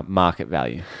market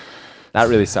value. That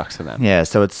really sucks for them. Yeah,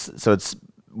 so it's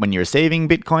when you're receiving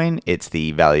Bitcoin, it's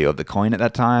the value of the coin at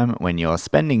that time. When you're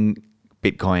spending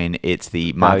Bitcoin, it's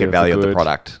the market value of the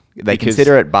product. They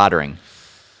consider it bartering.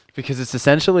 Because it's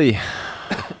essentially...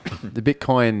 the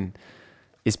Bitcoin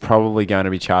is probably going to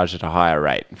be charged at a higher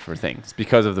rate for things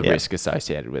because of the risk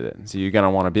associated with it. So you're going to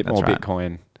want a bit more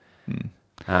Bitcoin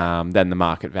than the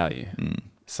market value.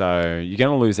 So you're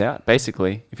going to lose out,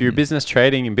 basically. If you're a business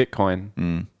trading in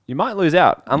Bitcoin, you might lose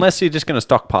out unless you're just going to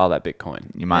stockpile that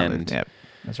Bitcoin. You might lose,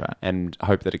 that's right. And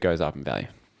hope that it goes up in value.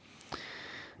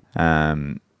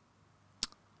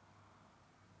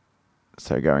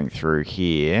 So going through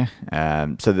here,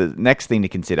 so the next thing to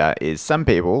consider is some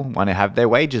people want to have their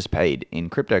wages paid in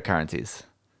cryptocurrencies.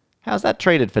 How's that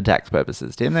treated for tax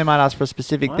purposes, Tim? They might ask for a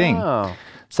specific thing.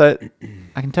 So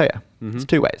I can tell you, it's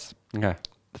two ways. Okay.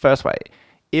 The first way,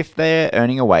 if they're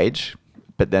earning a wage,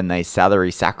 but then they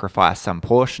salary sacrifice some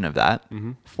portion of that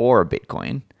for a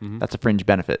Bitcoin, that's a fringe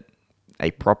benefit,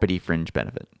 a property fringe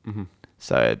benefit.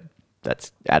 So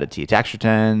that's added to your tax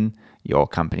return. Your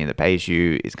company that pays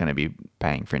you is going to be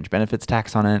paying fringe benefits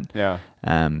tax on it. Yeah.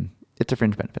 It's a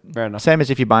fringe benefit. Fair enough. Same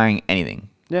as if you're buying anything.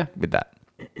 Yeah. With that.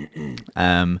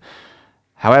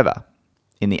 However,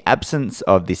 in the absence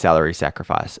of the salary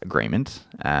sacrifice agreement,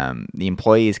 the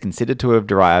employee is considered to have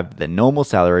derived their normal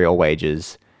salary or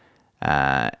wages,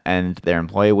 and their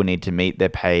employer will need to meet their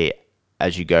pay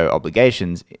as you go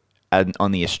obligations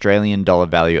on the Australian dollar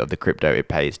value of the crypto it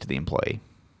pays to the employee.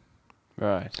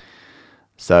 Right.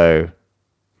 So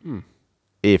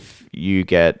if you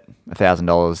get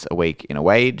 $1,000 a week in a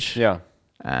wage, and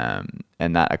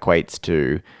that equates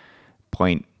to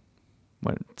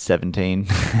 0.17,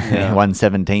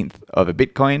 1/17th of a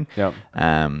Bitcoin,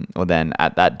 well then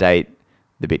at that date,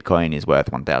 the Bitcoin is worth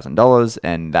 $1,000,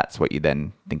 and that's what you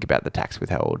then think about the tax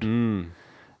withheld.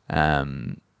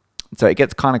 So it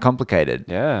gets kind of complicated.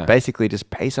 Yeah. Basically, just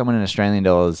pay someone in Australian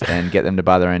dollars and get them to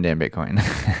buy their own damn Bitcoin.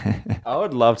 I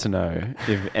would love to know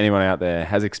if anyone out there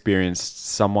has experienced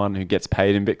someone who gets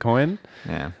paid in Bitcoin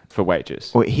for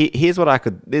wages. Well, here's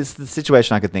the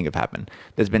situation I could think of happen.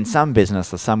 There's been some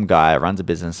business or some guy runs a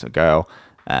business or girl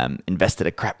invested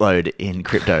a crap load in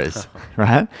cryptos,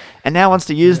 right? And now wants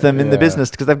to use them in the business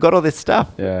because they've got all this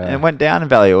stuff. And it went down in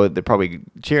value, or they're probably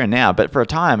cheering now, but for a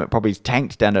time it probably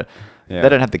tanked down to... They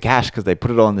don't have the cash because they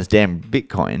put it all in this damn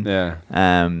Bitcoin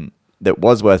that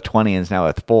was worth 20 and is now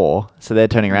worth 4. So they're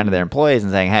turning around to their employees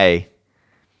and saying, hey,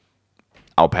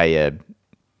 I'll pay you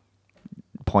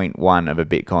 0.1 of a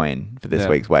Bitcoin for this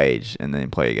week's wage. And the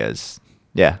employee goes,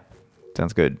 yeah,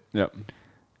 sounds good. Yep.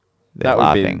 They're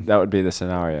laughing. That would be the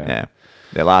scenario. Yeah.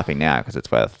 They're laughing now because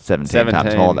it's worth 17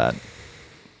 times more that.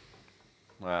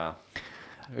 Wow.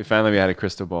 If only we had a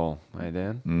crystal ball, eh,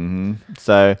 Dan?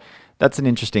 So... that's an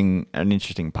interesting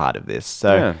part of this.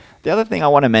 So the other thing I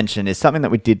want to mention is something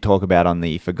that we did talk about on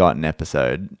the Forgotten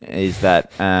episode, is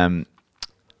that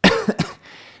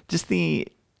just the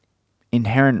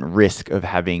inherent risk of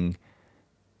having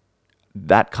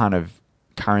that kind of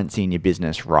currency in your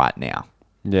business right now.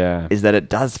 Yeah. Is that it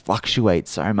does fluctuate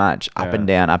so much up and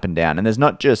down, up and down. And there's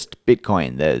not just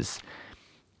Bitcoin, there's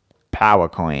Power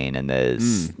Coin and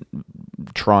there's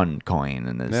Tron Coin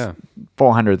and there's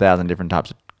 400,000 different types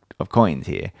of coins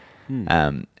here.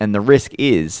 And the risk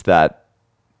is that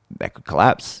could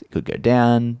collapse, it could go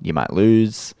down, you might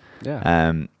lose.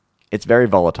 It's very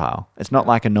volatile. It's not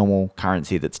like a normal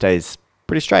currency that stays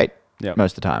pretty straight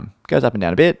most of the time. Goes up and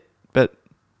down a bit, but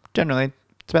generally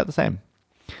it's about the same.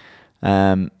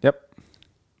 That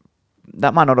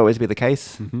might not always be the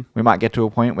case. We might get to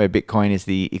a point where Bitcoin is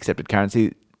the accepted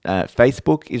currency.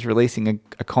 Facebook is releasing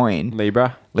a coin,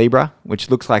 Libra,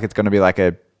 which looks like it's going to be like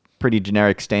a pretty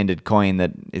generic standard coin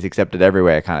that is accepted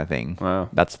everywhere kind of thing. Wow.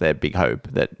 That's their big hope,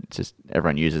 that just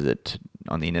everyone uses it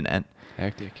on the internet.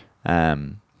 Hectic.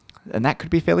 And that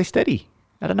could be fairly steady.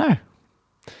 I don't know.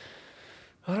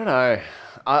 I don't know.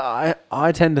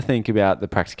 I tend to think about the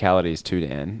practicalities too,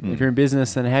 Dan. If you're in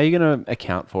business, then how are you going to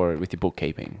account for it with your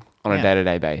bookkeeping on a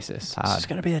day-to-day basis? It's just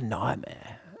going to be a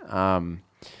nightmare. And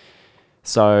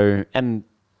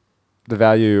the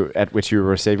value at which you're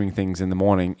receiving things in the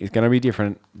morning is going to be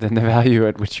different than the value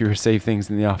at which you receive things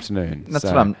in the afternoon. That's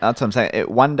what I'm saying.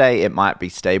 One day it might be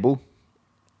stable,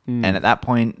 and at that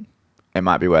point, it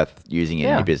might be worth using it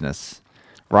in your business.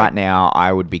 Right now,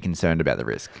 I would be concerned about the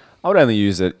risk. I would only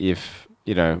use it if,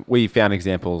 we found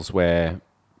examples where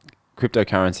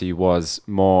cryptocurrency was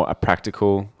more a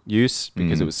practical use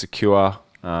because it was secure,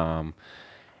 and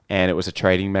it was a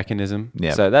trading mechanism.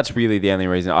 Yep. So that's really the only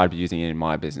reason I'd be using it in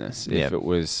my business.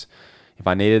 If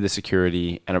I needed the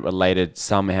security and it related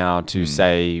somehow to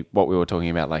say what we were talking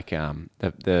about, like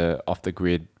the off the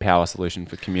grid power solution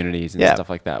for communities and stuff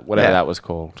like that, whatever that was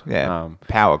called. Yeah.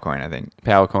 Powercoin, I think.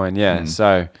 Powercoin, yeah.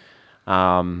 So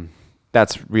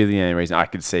that's really the only reason I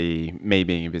could see me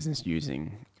being in business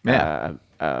using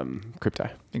crypto.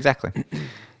 Exactly.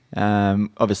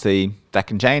 Obviously, that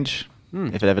can change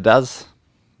if it ever does.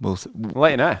 We'll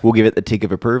let you know. We'll give it the tick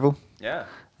of approval. Yeah.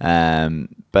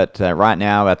 But right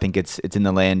now, I think it's in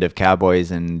the land of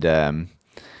cowboys and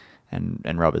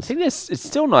robbers. I think it's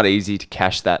still not easy to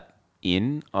cash that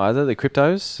in either, the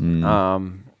cryptos.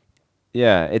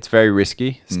 It's very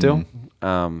risky still.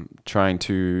 Trying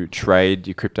to trade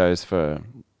your cryptos for,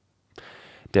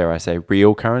 dare I say,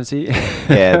 real currency.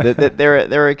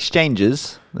 There are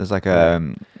exchanges. There's like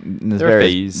there's there are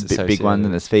fees, big ones,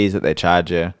 and there's fees that they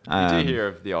charge you. You do hear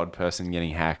of the odd person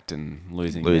getting hacked and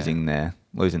losing their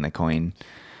coin.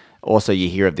 Also, you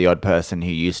hear of the odd person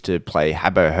who used to play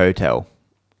Habbo Hotel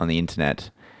on the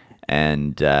internet,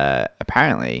 and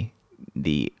apparently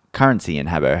the currency in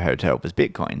Habbo Hotel was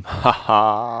Bitcoin.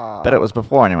 But it was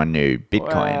before anyone knew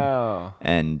Bitcoin. Wow.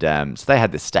 And so they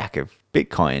had this stack of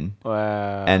Bitcoin.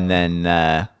 Wow. And then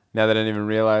now they don't even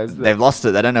realize that they've lost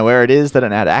it. They don't know where it is. They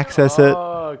don't know how to access it.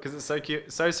 Oh, because it's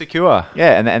so secure.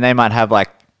 Yeah, and they might have like,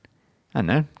 I don't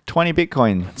know, 20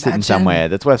 Bitcoin sitting somewhere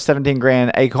that's worth 17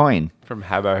 grand a coin. From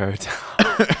Habbo Hotel.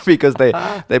 Because they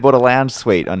bought a lounge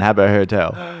suite on Habbo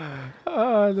Hotel.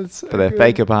 Oh, that's so for their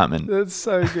fake apartment. That's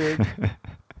so good.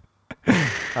 All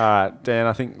right, Dan,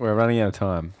 I think we're running out of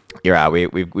time. You're right.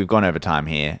 We've gone over time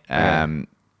here.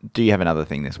 Do you have another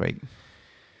thing this week?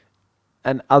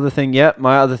 My other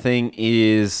thing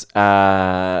is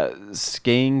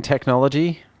skiing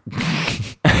technology.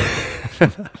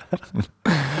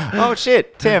 Oh,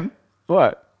 shit, Tim.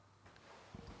 What?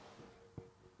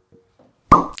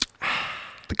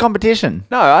 The competition.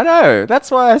 No, I know.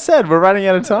 That's why I said we're running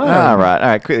out of time. All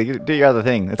right, quickly, do your other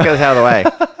thing. Let's get this out of the way.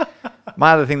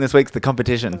 My other thing this week's the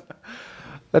competition.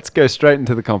 Let's go straight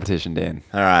into the competition, Dan.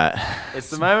 All right. It's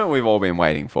the moment we've all been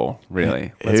waiting for,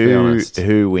 really. Let's be honest.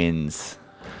 Who wins?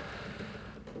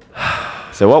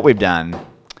 So what we've done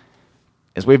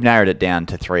is we've narrowed it down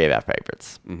to three of our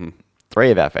favorites. Mm-hmm. Three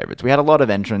of our favorites. We had a lot of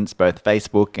entrants, both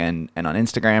Facebook and on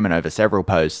Instagram, and over several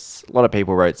posts. A lot of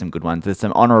people wrote some good ones. There's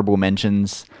some honorable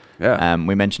mentions. Yeah.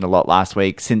 We mentioned a lot last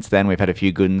week. Since then, we've had a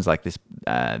few good ones like this.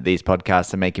 These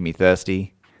podcasts are making me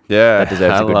thirsty. Yeah, that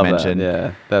deserves a good mention.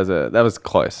 That. Yeah, that was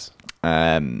close.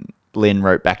 Lynn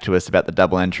wrote back to us about the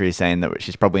double entry, saying that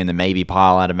she's probably in the maybe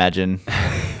pile, I'd imagine.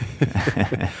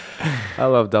 I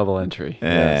love double entry.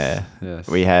 Yes.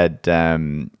 We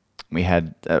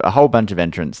had a whole bunch of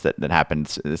entrants that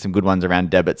happened. There's some good ones around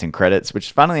debits and credits,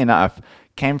 which, funnily enough,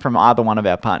 came from either one of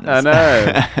our partners. I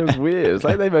know. It was weird. It was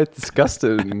like they both discussed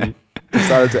it and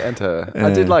decided to enter. I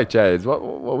did like Jade's. What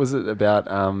was it about?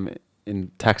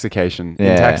 Intoxication.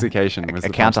 Yeah. Intoxication was a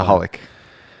counterholic.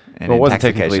 Well, it wasn't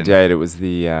technically Jade. It was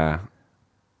the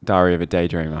Diary of a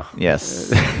Daydreamer.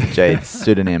 Yes, Jade's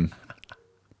pseudonym.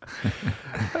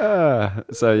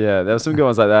 So yeah, there were some good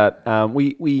ones like that.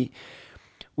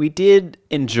 We did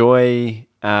enjoy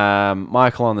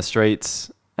Michael on the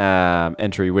Streets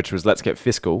entry, which was "Let's Get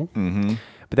Fiscal." Mm-hmm.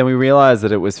 But then we realized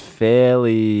that it was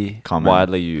fairly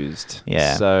widely used.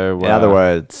 Yeah. So in other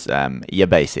words, you're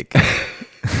basic.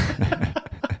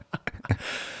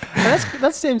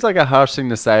 That seems like a harsh thing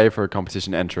to say for a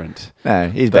competition entrant. No,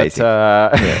 he's basic.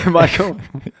 Michael,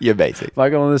 you're basic.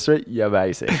 Michael on the Street, you're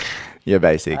basic. You're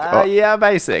basic. Yeah,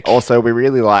 basic. Also, we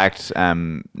really liked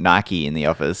Nike in the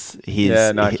office.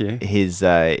 Nike.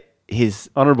 His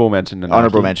honorable mention.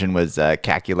 Honorable mention was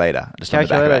Calculator. Just on the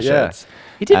back of our shirts.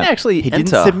 He didn't actually. He didn't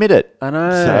submit it. I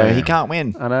know. So he can't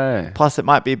win. I know. Plus, it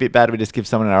might be a bit bad if we just give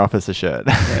someone in our office a shirt.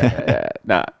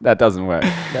 Nah, that doesn't work.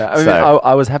 Yeah,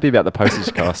 I was happy about the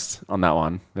postage cost on that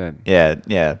one. But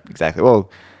yeah, exactly. Well,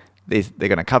 they're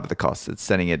going to cover the costs. It's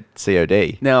sending it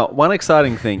COD. Now, one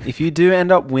exciting thing, if you do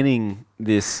end up winning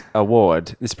this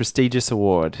award, this prestigious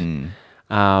award,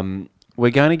 we're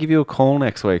going to give you a call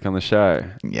next week on the show.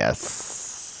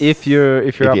 Yes. If you're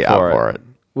up for it.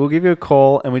 We'll give you a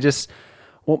call and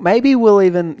maybe we'll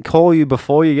even call you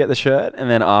before you get the shirt and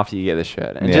then after you get the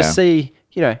shirt and just see,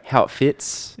 how it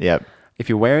fits. Yep. If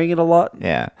you're wearing it a lot.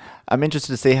 Yeah. I'm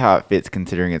interested to see how it fits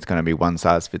considering it's going to be one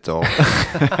size fits all.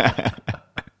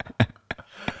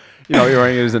 You're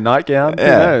wearing it as a nightgown.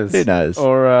 Yeah, who knows?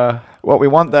 Or what we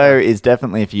want though is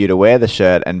definitely for you to wear the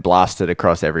shirt and blast it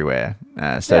across everywhere,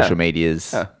 social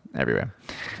medias, everywhere.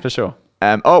 For sure.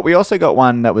 We also got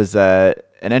one that was an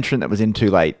entrant that was in too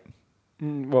late.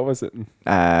 What was it?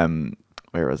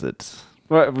 Where was it?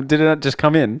 What, did it not just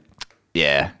come in?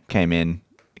 Yeah, came in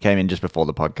just before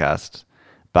the podcast,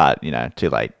 but too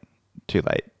late.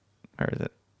 Where is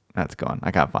it? That's gone.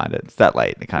 I can't find it. It's that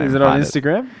late. I can't. Is even it on find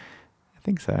Instagram? I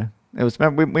think so. It was.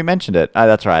 We mentioned it. Oh,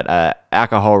 that's right.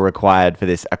 Alcohol required for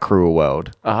this A Cruel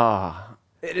World.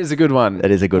 It is a good one.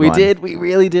 It is a good one. We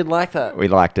really did like that. We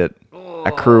liked it.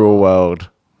 A Cruel World.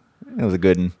 It was a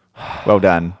good one. Well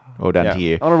done. Well done to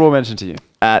you. Honourable mention to you.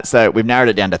 So we've narrowed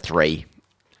it down to 3.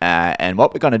 And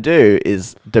what we're going to do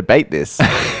is debate this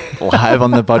live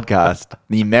on the podcast,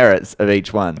 the merits of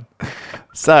each one.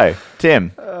 So,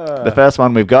 Tim, the first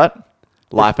one we've got,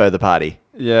 Life O' the Party.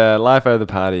 Yeah, Life O' the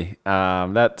Party.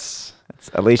 That's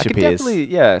Alicia Pearce.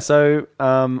 So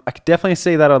I could definitely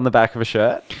see that on the back of a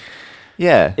shirt.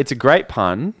 Yeah. It's a great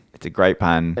pun.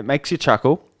 It makes you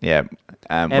chuckle. Yeah.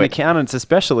 And accountants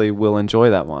especially will enjoy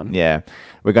that one. Yeah.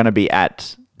 We're going to be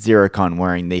at Xerocon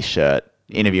wearing this shirt,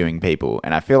 interviewing people.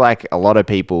 And I feel like a lot of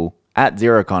people at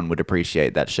Xerocon would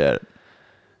appreciate that shirt.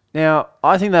 Now,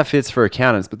 I think that fits for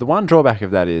accountants, but the one drawback of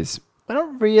that is we're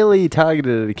not really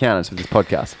targeted at accountants with this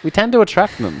podcast. We tend to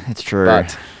attract them. It's true.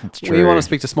 But we want to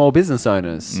speak to small business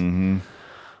owners. Mm-hmm.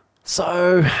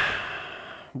 So,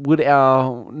 would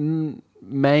our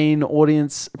main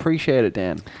audience appreciate it,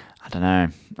 Dan? I don't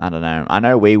know. I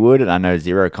know we would, and I know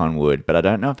Xerocon would, but I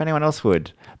don't know if anyone else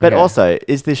would. But also,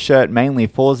 is this shirt mainly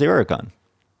for Xerocon?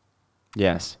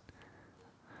 Yes.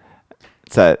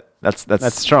 So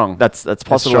that's strong. That's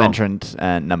possible entrant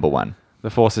number 1. The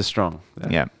force is strong.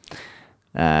 Yeah.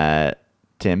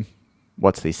 Tim,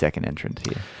 what's the second entrant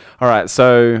here? All right,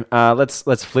 so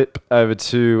let's flip over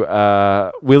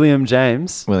to William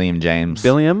James.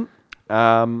 Billiam.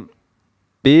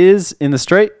 Beers in the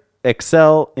street,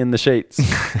 excel in the sheets.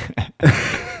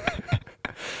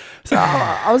 So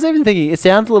I was even thinking, it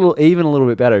sounds a little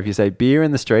bit better if you say beer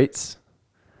in the streets,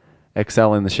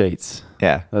 excel in the sheets.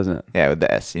 Yeah. Doesn't it? Yeah, with the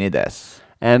S. You need the S.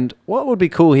 And what would be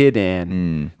cool here,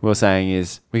 Dan, we were saying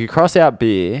is we could cross out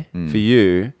beer for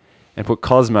you and put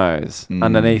Cosmos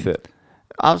underneath it.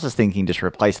 I was just thinking just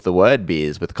replace the word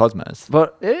beers with Cosmos.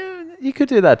 But you could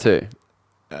do that too.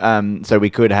 So we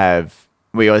could have...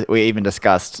 We even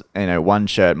discussed, one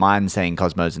shirt, mine saying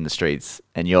Cosmos in the streets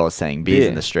and yours saying beers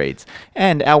in the streets.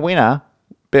 And our winner,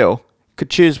 Bill, could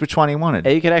choose which one he wanted.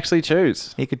 He could actually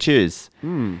choose. He could choose.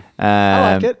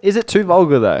 I like it. Is it too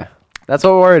vulgar though? That's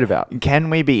what we're worried about. Can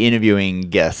we be interviewing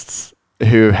guests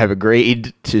who have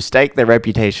agreed to stake their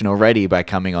reputation already by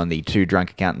coming on the Two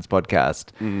Drunk Accountants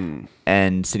podcast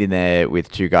and sitting there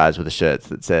with 2 guys with a shirt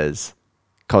that says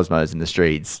Cosmos in the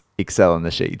streets, excel in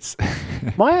the sheets?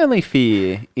 My only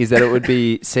fear is that it would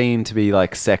be seen to be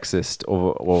like sexist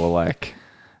or like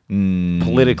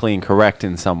politically incorrect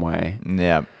in some way.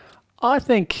 Yeah. I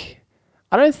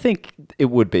don't think it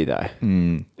would be though.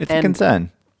 It's a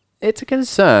concern. It's a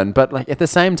concern, but like at the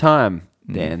same time,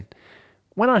 Dan,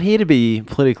 we're not here to be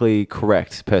politically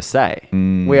correct per se.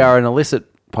 We are an explicit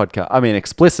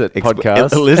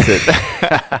podcast. Illicit.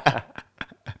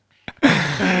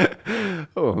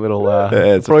 Oh, a little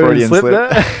it's a Freudian slip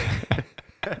there.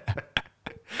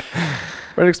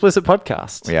 We're an explicit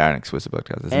podcast. We are an explicit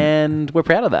podcast, and we're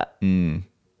proud of that.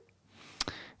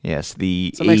 Yes, so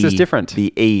it makes us different.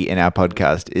 The E in our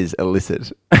podcast is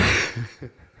illicit.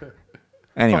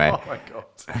 Anyway. Oh my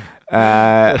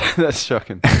god. That's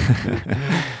shocking.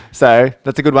 So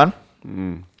that's a good one.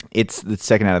 It's the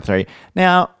second out of 3.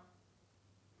 Now,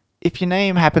 if your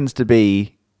name happens to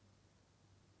be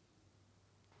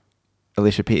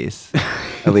Alicia Pearce,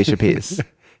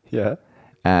 yeah.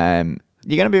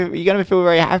 You're gonna feel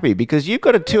very happy because you've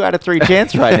got a 2 out of 3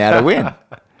 chance right now to win.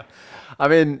 I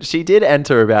mean, she did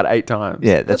enter about 8 times.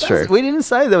 Yeah, that's true. We didn't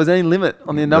say there was any limit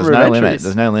on the number of entries.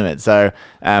 There's no limit. So,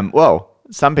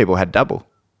 some people had double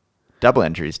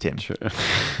entries, Tim. Sure.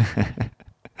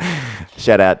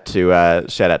 Shout out to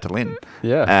Lynn.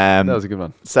 Yeah, that was a good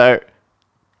one. So,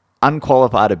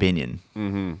 unqualified opinion.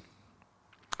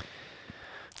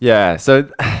 Yeah, so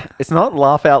it's not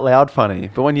laugh out loud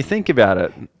funny, but when you think about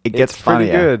it, It gets it's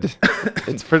pretty funnier. good.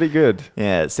 It's pretty good.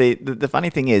 Yeah. See, the funny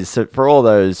thing is, so for all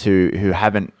those who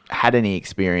haven't had any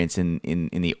experience in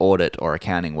the audit or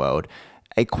accounting world,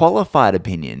 a qualified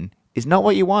opinion is not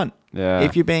what you want. Yeah.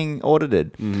 If you're being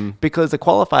audited, because a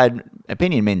qualified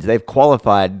opinion means they've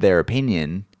qualified their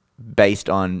opinion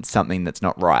based on something that's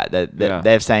not right.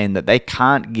 They're saying that they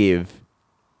can't give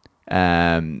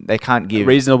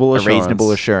Reasonable a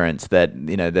reasonable assurance. assurance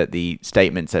that that the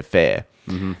statements are fair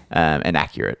and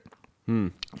accurate.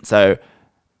 So,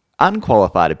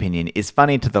 unqualified opinion is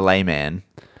funny to the layman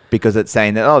because it's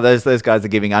saying that those guys are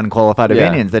giving unqualified Yeah.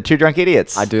 opinions. They're two drunk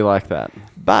idiots. I do like that.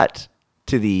 But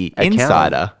to the Accountant,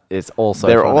 insider, it's also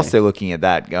they're funny. also looking at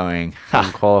that going, ha,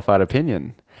 Unqualified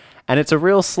opinion. And it's a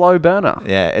real slow burner.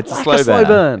 yeah, it's Like a slow a slow burn.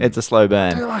 burn. It's a slow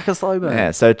burn. I do like a slow burn.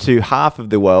 Yeah, so to half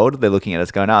of the world, they're looking at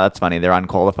us going, oh, that's funny, they're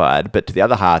unqualified. But to the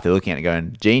other half, they're looking at it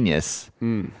going, genius.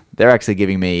 They're actually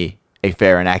giving me a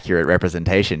fair and accurate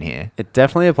representation here. It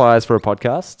definitely applies for a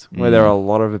podcast where there are a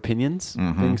lot of opinions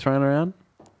being thrown around.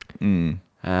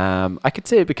 I could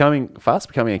see it becoming a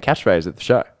catchphrase at the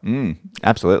show.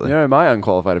 Absolutely. You know my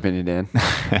unqualified opinion, Dan.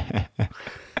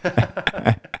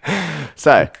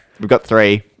 So, we've got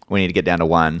 3. We need to get down to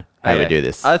 1. How do we Okay. do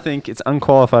this? I think it's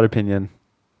unqualified opinion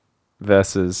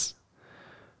versus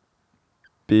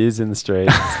beers in the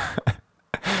streets.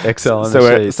 Excel in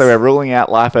the sheets. So we're ruling out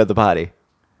LIFO the party.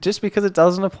 Just because it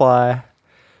doesn't apply.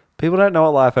 People don't know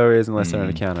what LIFO is unless they're an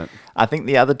accountant. I think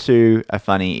the other 2 are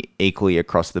funny equally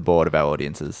across the board of our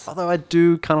audiences. Although I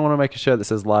do kind of want to make a shirt that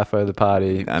says LIFO the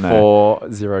party I know. for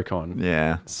Xerocon.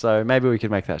 Yeah. So maybe we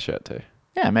could make that shirt too.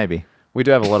 Yeah, maybe. We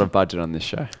do have a lot of budget on this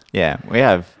show. Yeah, we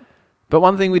have. But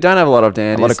one thing we don't have a lot of,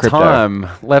 Dan, A lot is of crypto. time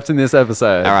left in this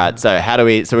episode. All right, so how do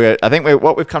we... I think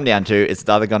what we've come down to is it's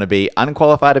either going to be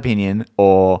unqualified opinion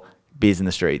or beers in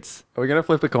the streets. Are we going to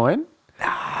flip a coin?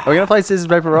 Are we going to play scissors,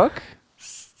 paper, rock?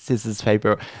 Scissors,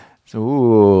 paper...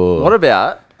 Ooh. What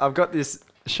about, I've got this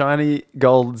shiny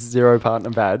gold Xero partner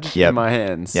badge Yep. in my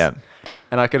hands. Yep.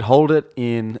 And I could hold it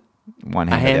in One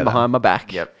a hand, or the hand other. behind my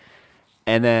back. Yep.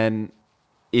 And then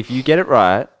if you get it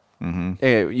right,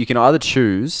 you can either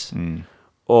choose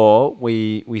or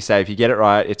we say if you get it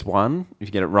right, it's one. If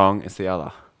you get it wrong, it's the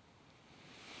other.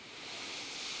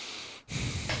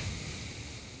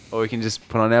 Or we can just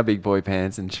put on our big boy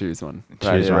pants and choose one.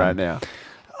 Choose one. Right now.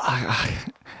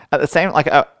 At the same,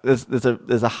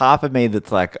 there's a half of me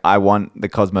that's like, I want the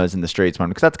Cosmos in the streets one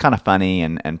because that's kind of funny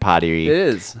and party. It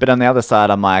is. But on the other side,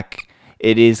 I'm like,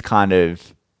 it is kind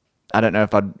of. I don't know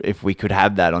if we could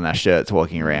have that on our shirts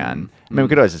walking around. I mean, we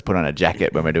could always just put on a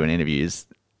jacket when we're doing interviews,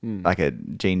 like a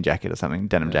jean jacket or something,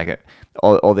 denim jacket.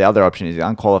 Or the other option is the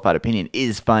unqualified opinion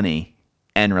is funny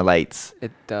and relates.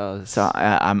 It does. So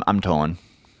I'm torn.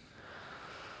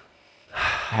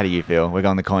 How do you feel? We're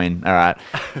going the coin. All right.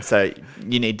 So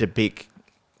you need to pick.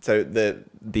 So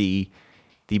the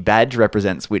badge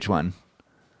represents which one?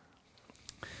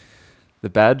 The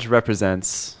badge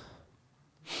represents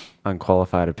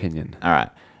unqualified opinion. All right.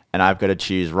 And I've got to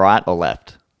choose right or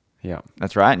left. Yeah.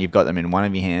 That's right. And you've got them in one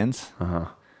of your hands. Uh-huh.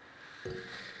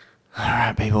 All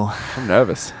right, people. I'm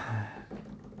nervous.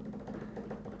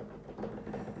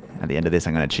 At the end of this,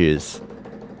 I'm going to choose.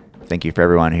 Thank you for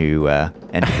everyone who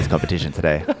entered this competition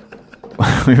today.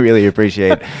 We really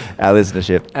appreciate our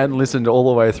listenership. And listened all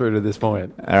the way through to this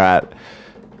point. All right.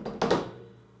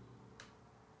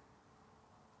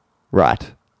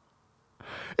 Right.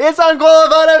 It's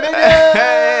unqualified opinion!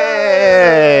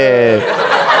 Hey!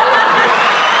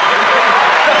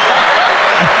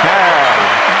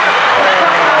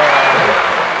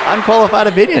 Unqualified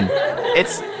opinion.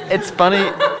 It's funny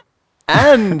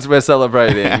and we're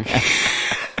celebrating.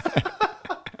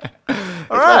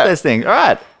 All right. This thing. All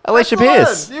right. Alicia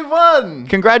Pierce. You've won.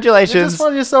 Congratulations. You just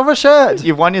won yourself a shirt.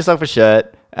 You've won yourself a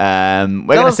shirt. We're going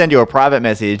to us- send you a private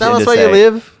message. Tell and us just where you say-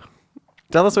 live.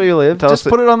 Tell us where you live. Tell Just us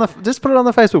put it on the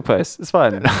Facebook post. It's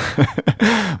fine.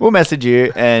 We'll message you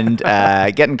and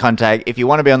get in contact. If you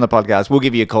want to be on the podcast, we'll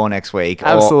give you a call next week.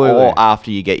 Absolutely. Or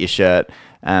after you get your shirt.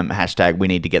 Hashtag we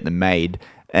need to get them made.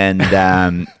 And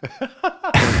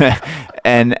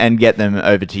and get them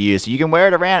over to you. So you can wear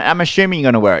it around. I'm assuming you're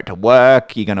going to wear it to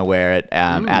work. You're going to wear it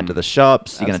out to the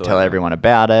shops. You're going to tell Absolutely. everyone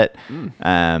about it.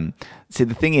 See,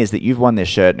 the thing is that you've won this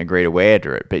shirt and agreed to wear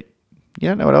it, but you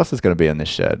don't know what else is going to be on this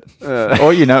shirt.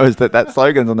 All you know is that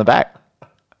slogan's on the back.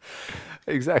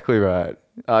 Exactly right.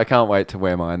 I can't wait to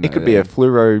wear mine. It could be a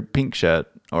fluoro pink shirt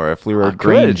or a fluoro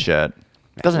green could. shirt.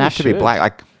 It doesn't Maybe have to be should. black.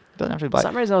 Like, it doesn't have to be For black.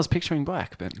 some reason I was picturing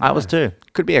black, but I was too.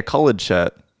 Could be a collared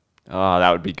shirt. Oh,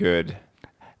 that would be good.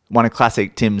 One of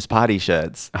classic Tim's party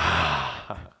shirts.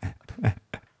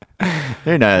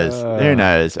 Who knows? Who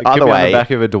knows? It could Either be on way, the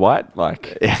back of a Dwight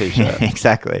t-shirt.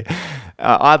 exactly.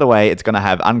 Either way, it's going to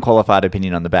have unqualified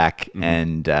opinion on the back,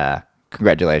 and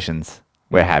congratulations.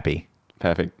 We're happy.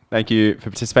 Perfect. Thank you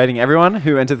for participating, everyone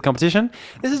who entered the competition.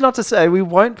 This is not to say we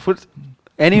won't put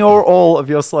any or all of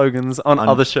your slogans on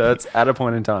other shirts at a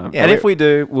point in time. Yeah, and if we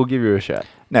do, we'll give you a shirt.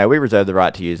 No, we reserve the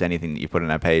right to use anything that you put on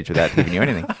our page without giving you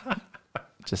anything.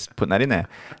 Just putting that in there.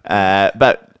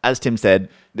 But as Tim said,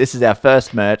 this is our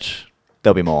first merch.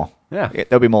 There'll be more. Yeah.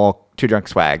 There'll be more Too Drunk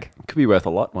swag. Could be worth a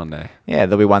lot one day. Yeah,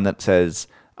 there'll be one that says,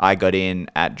 I got in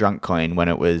at Drunk Coin when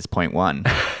it was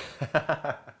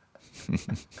 0.1.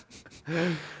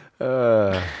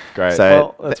 Great.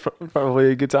 So well, that's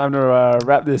probably a good time to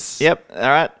wrap this. Yep. All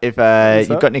right. If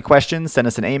you've got any questions, send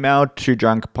us an email,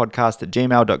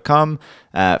 twodrunkpodcast@gmail.com.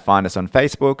 Find us on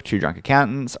Facebook, Two Drunk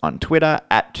Accountants, on Twitter,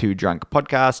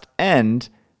 @twodrunkpodcast, and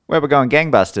where we're going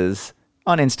gangbusters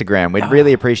on Instagram. We'd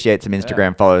really appreciate some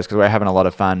Instagram followers because we're having a lot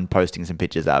of fun posting some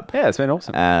pictures up. Yeah, it's been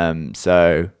awesome.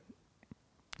 So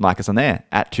like us on there,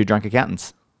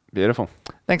 @twodrunkAccountants. Beautiful.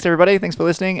 Thanks, everybody. Thanks for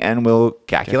listening, and we'll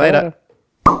catch you later.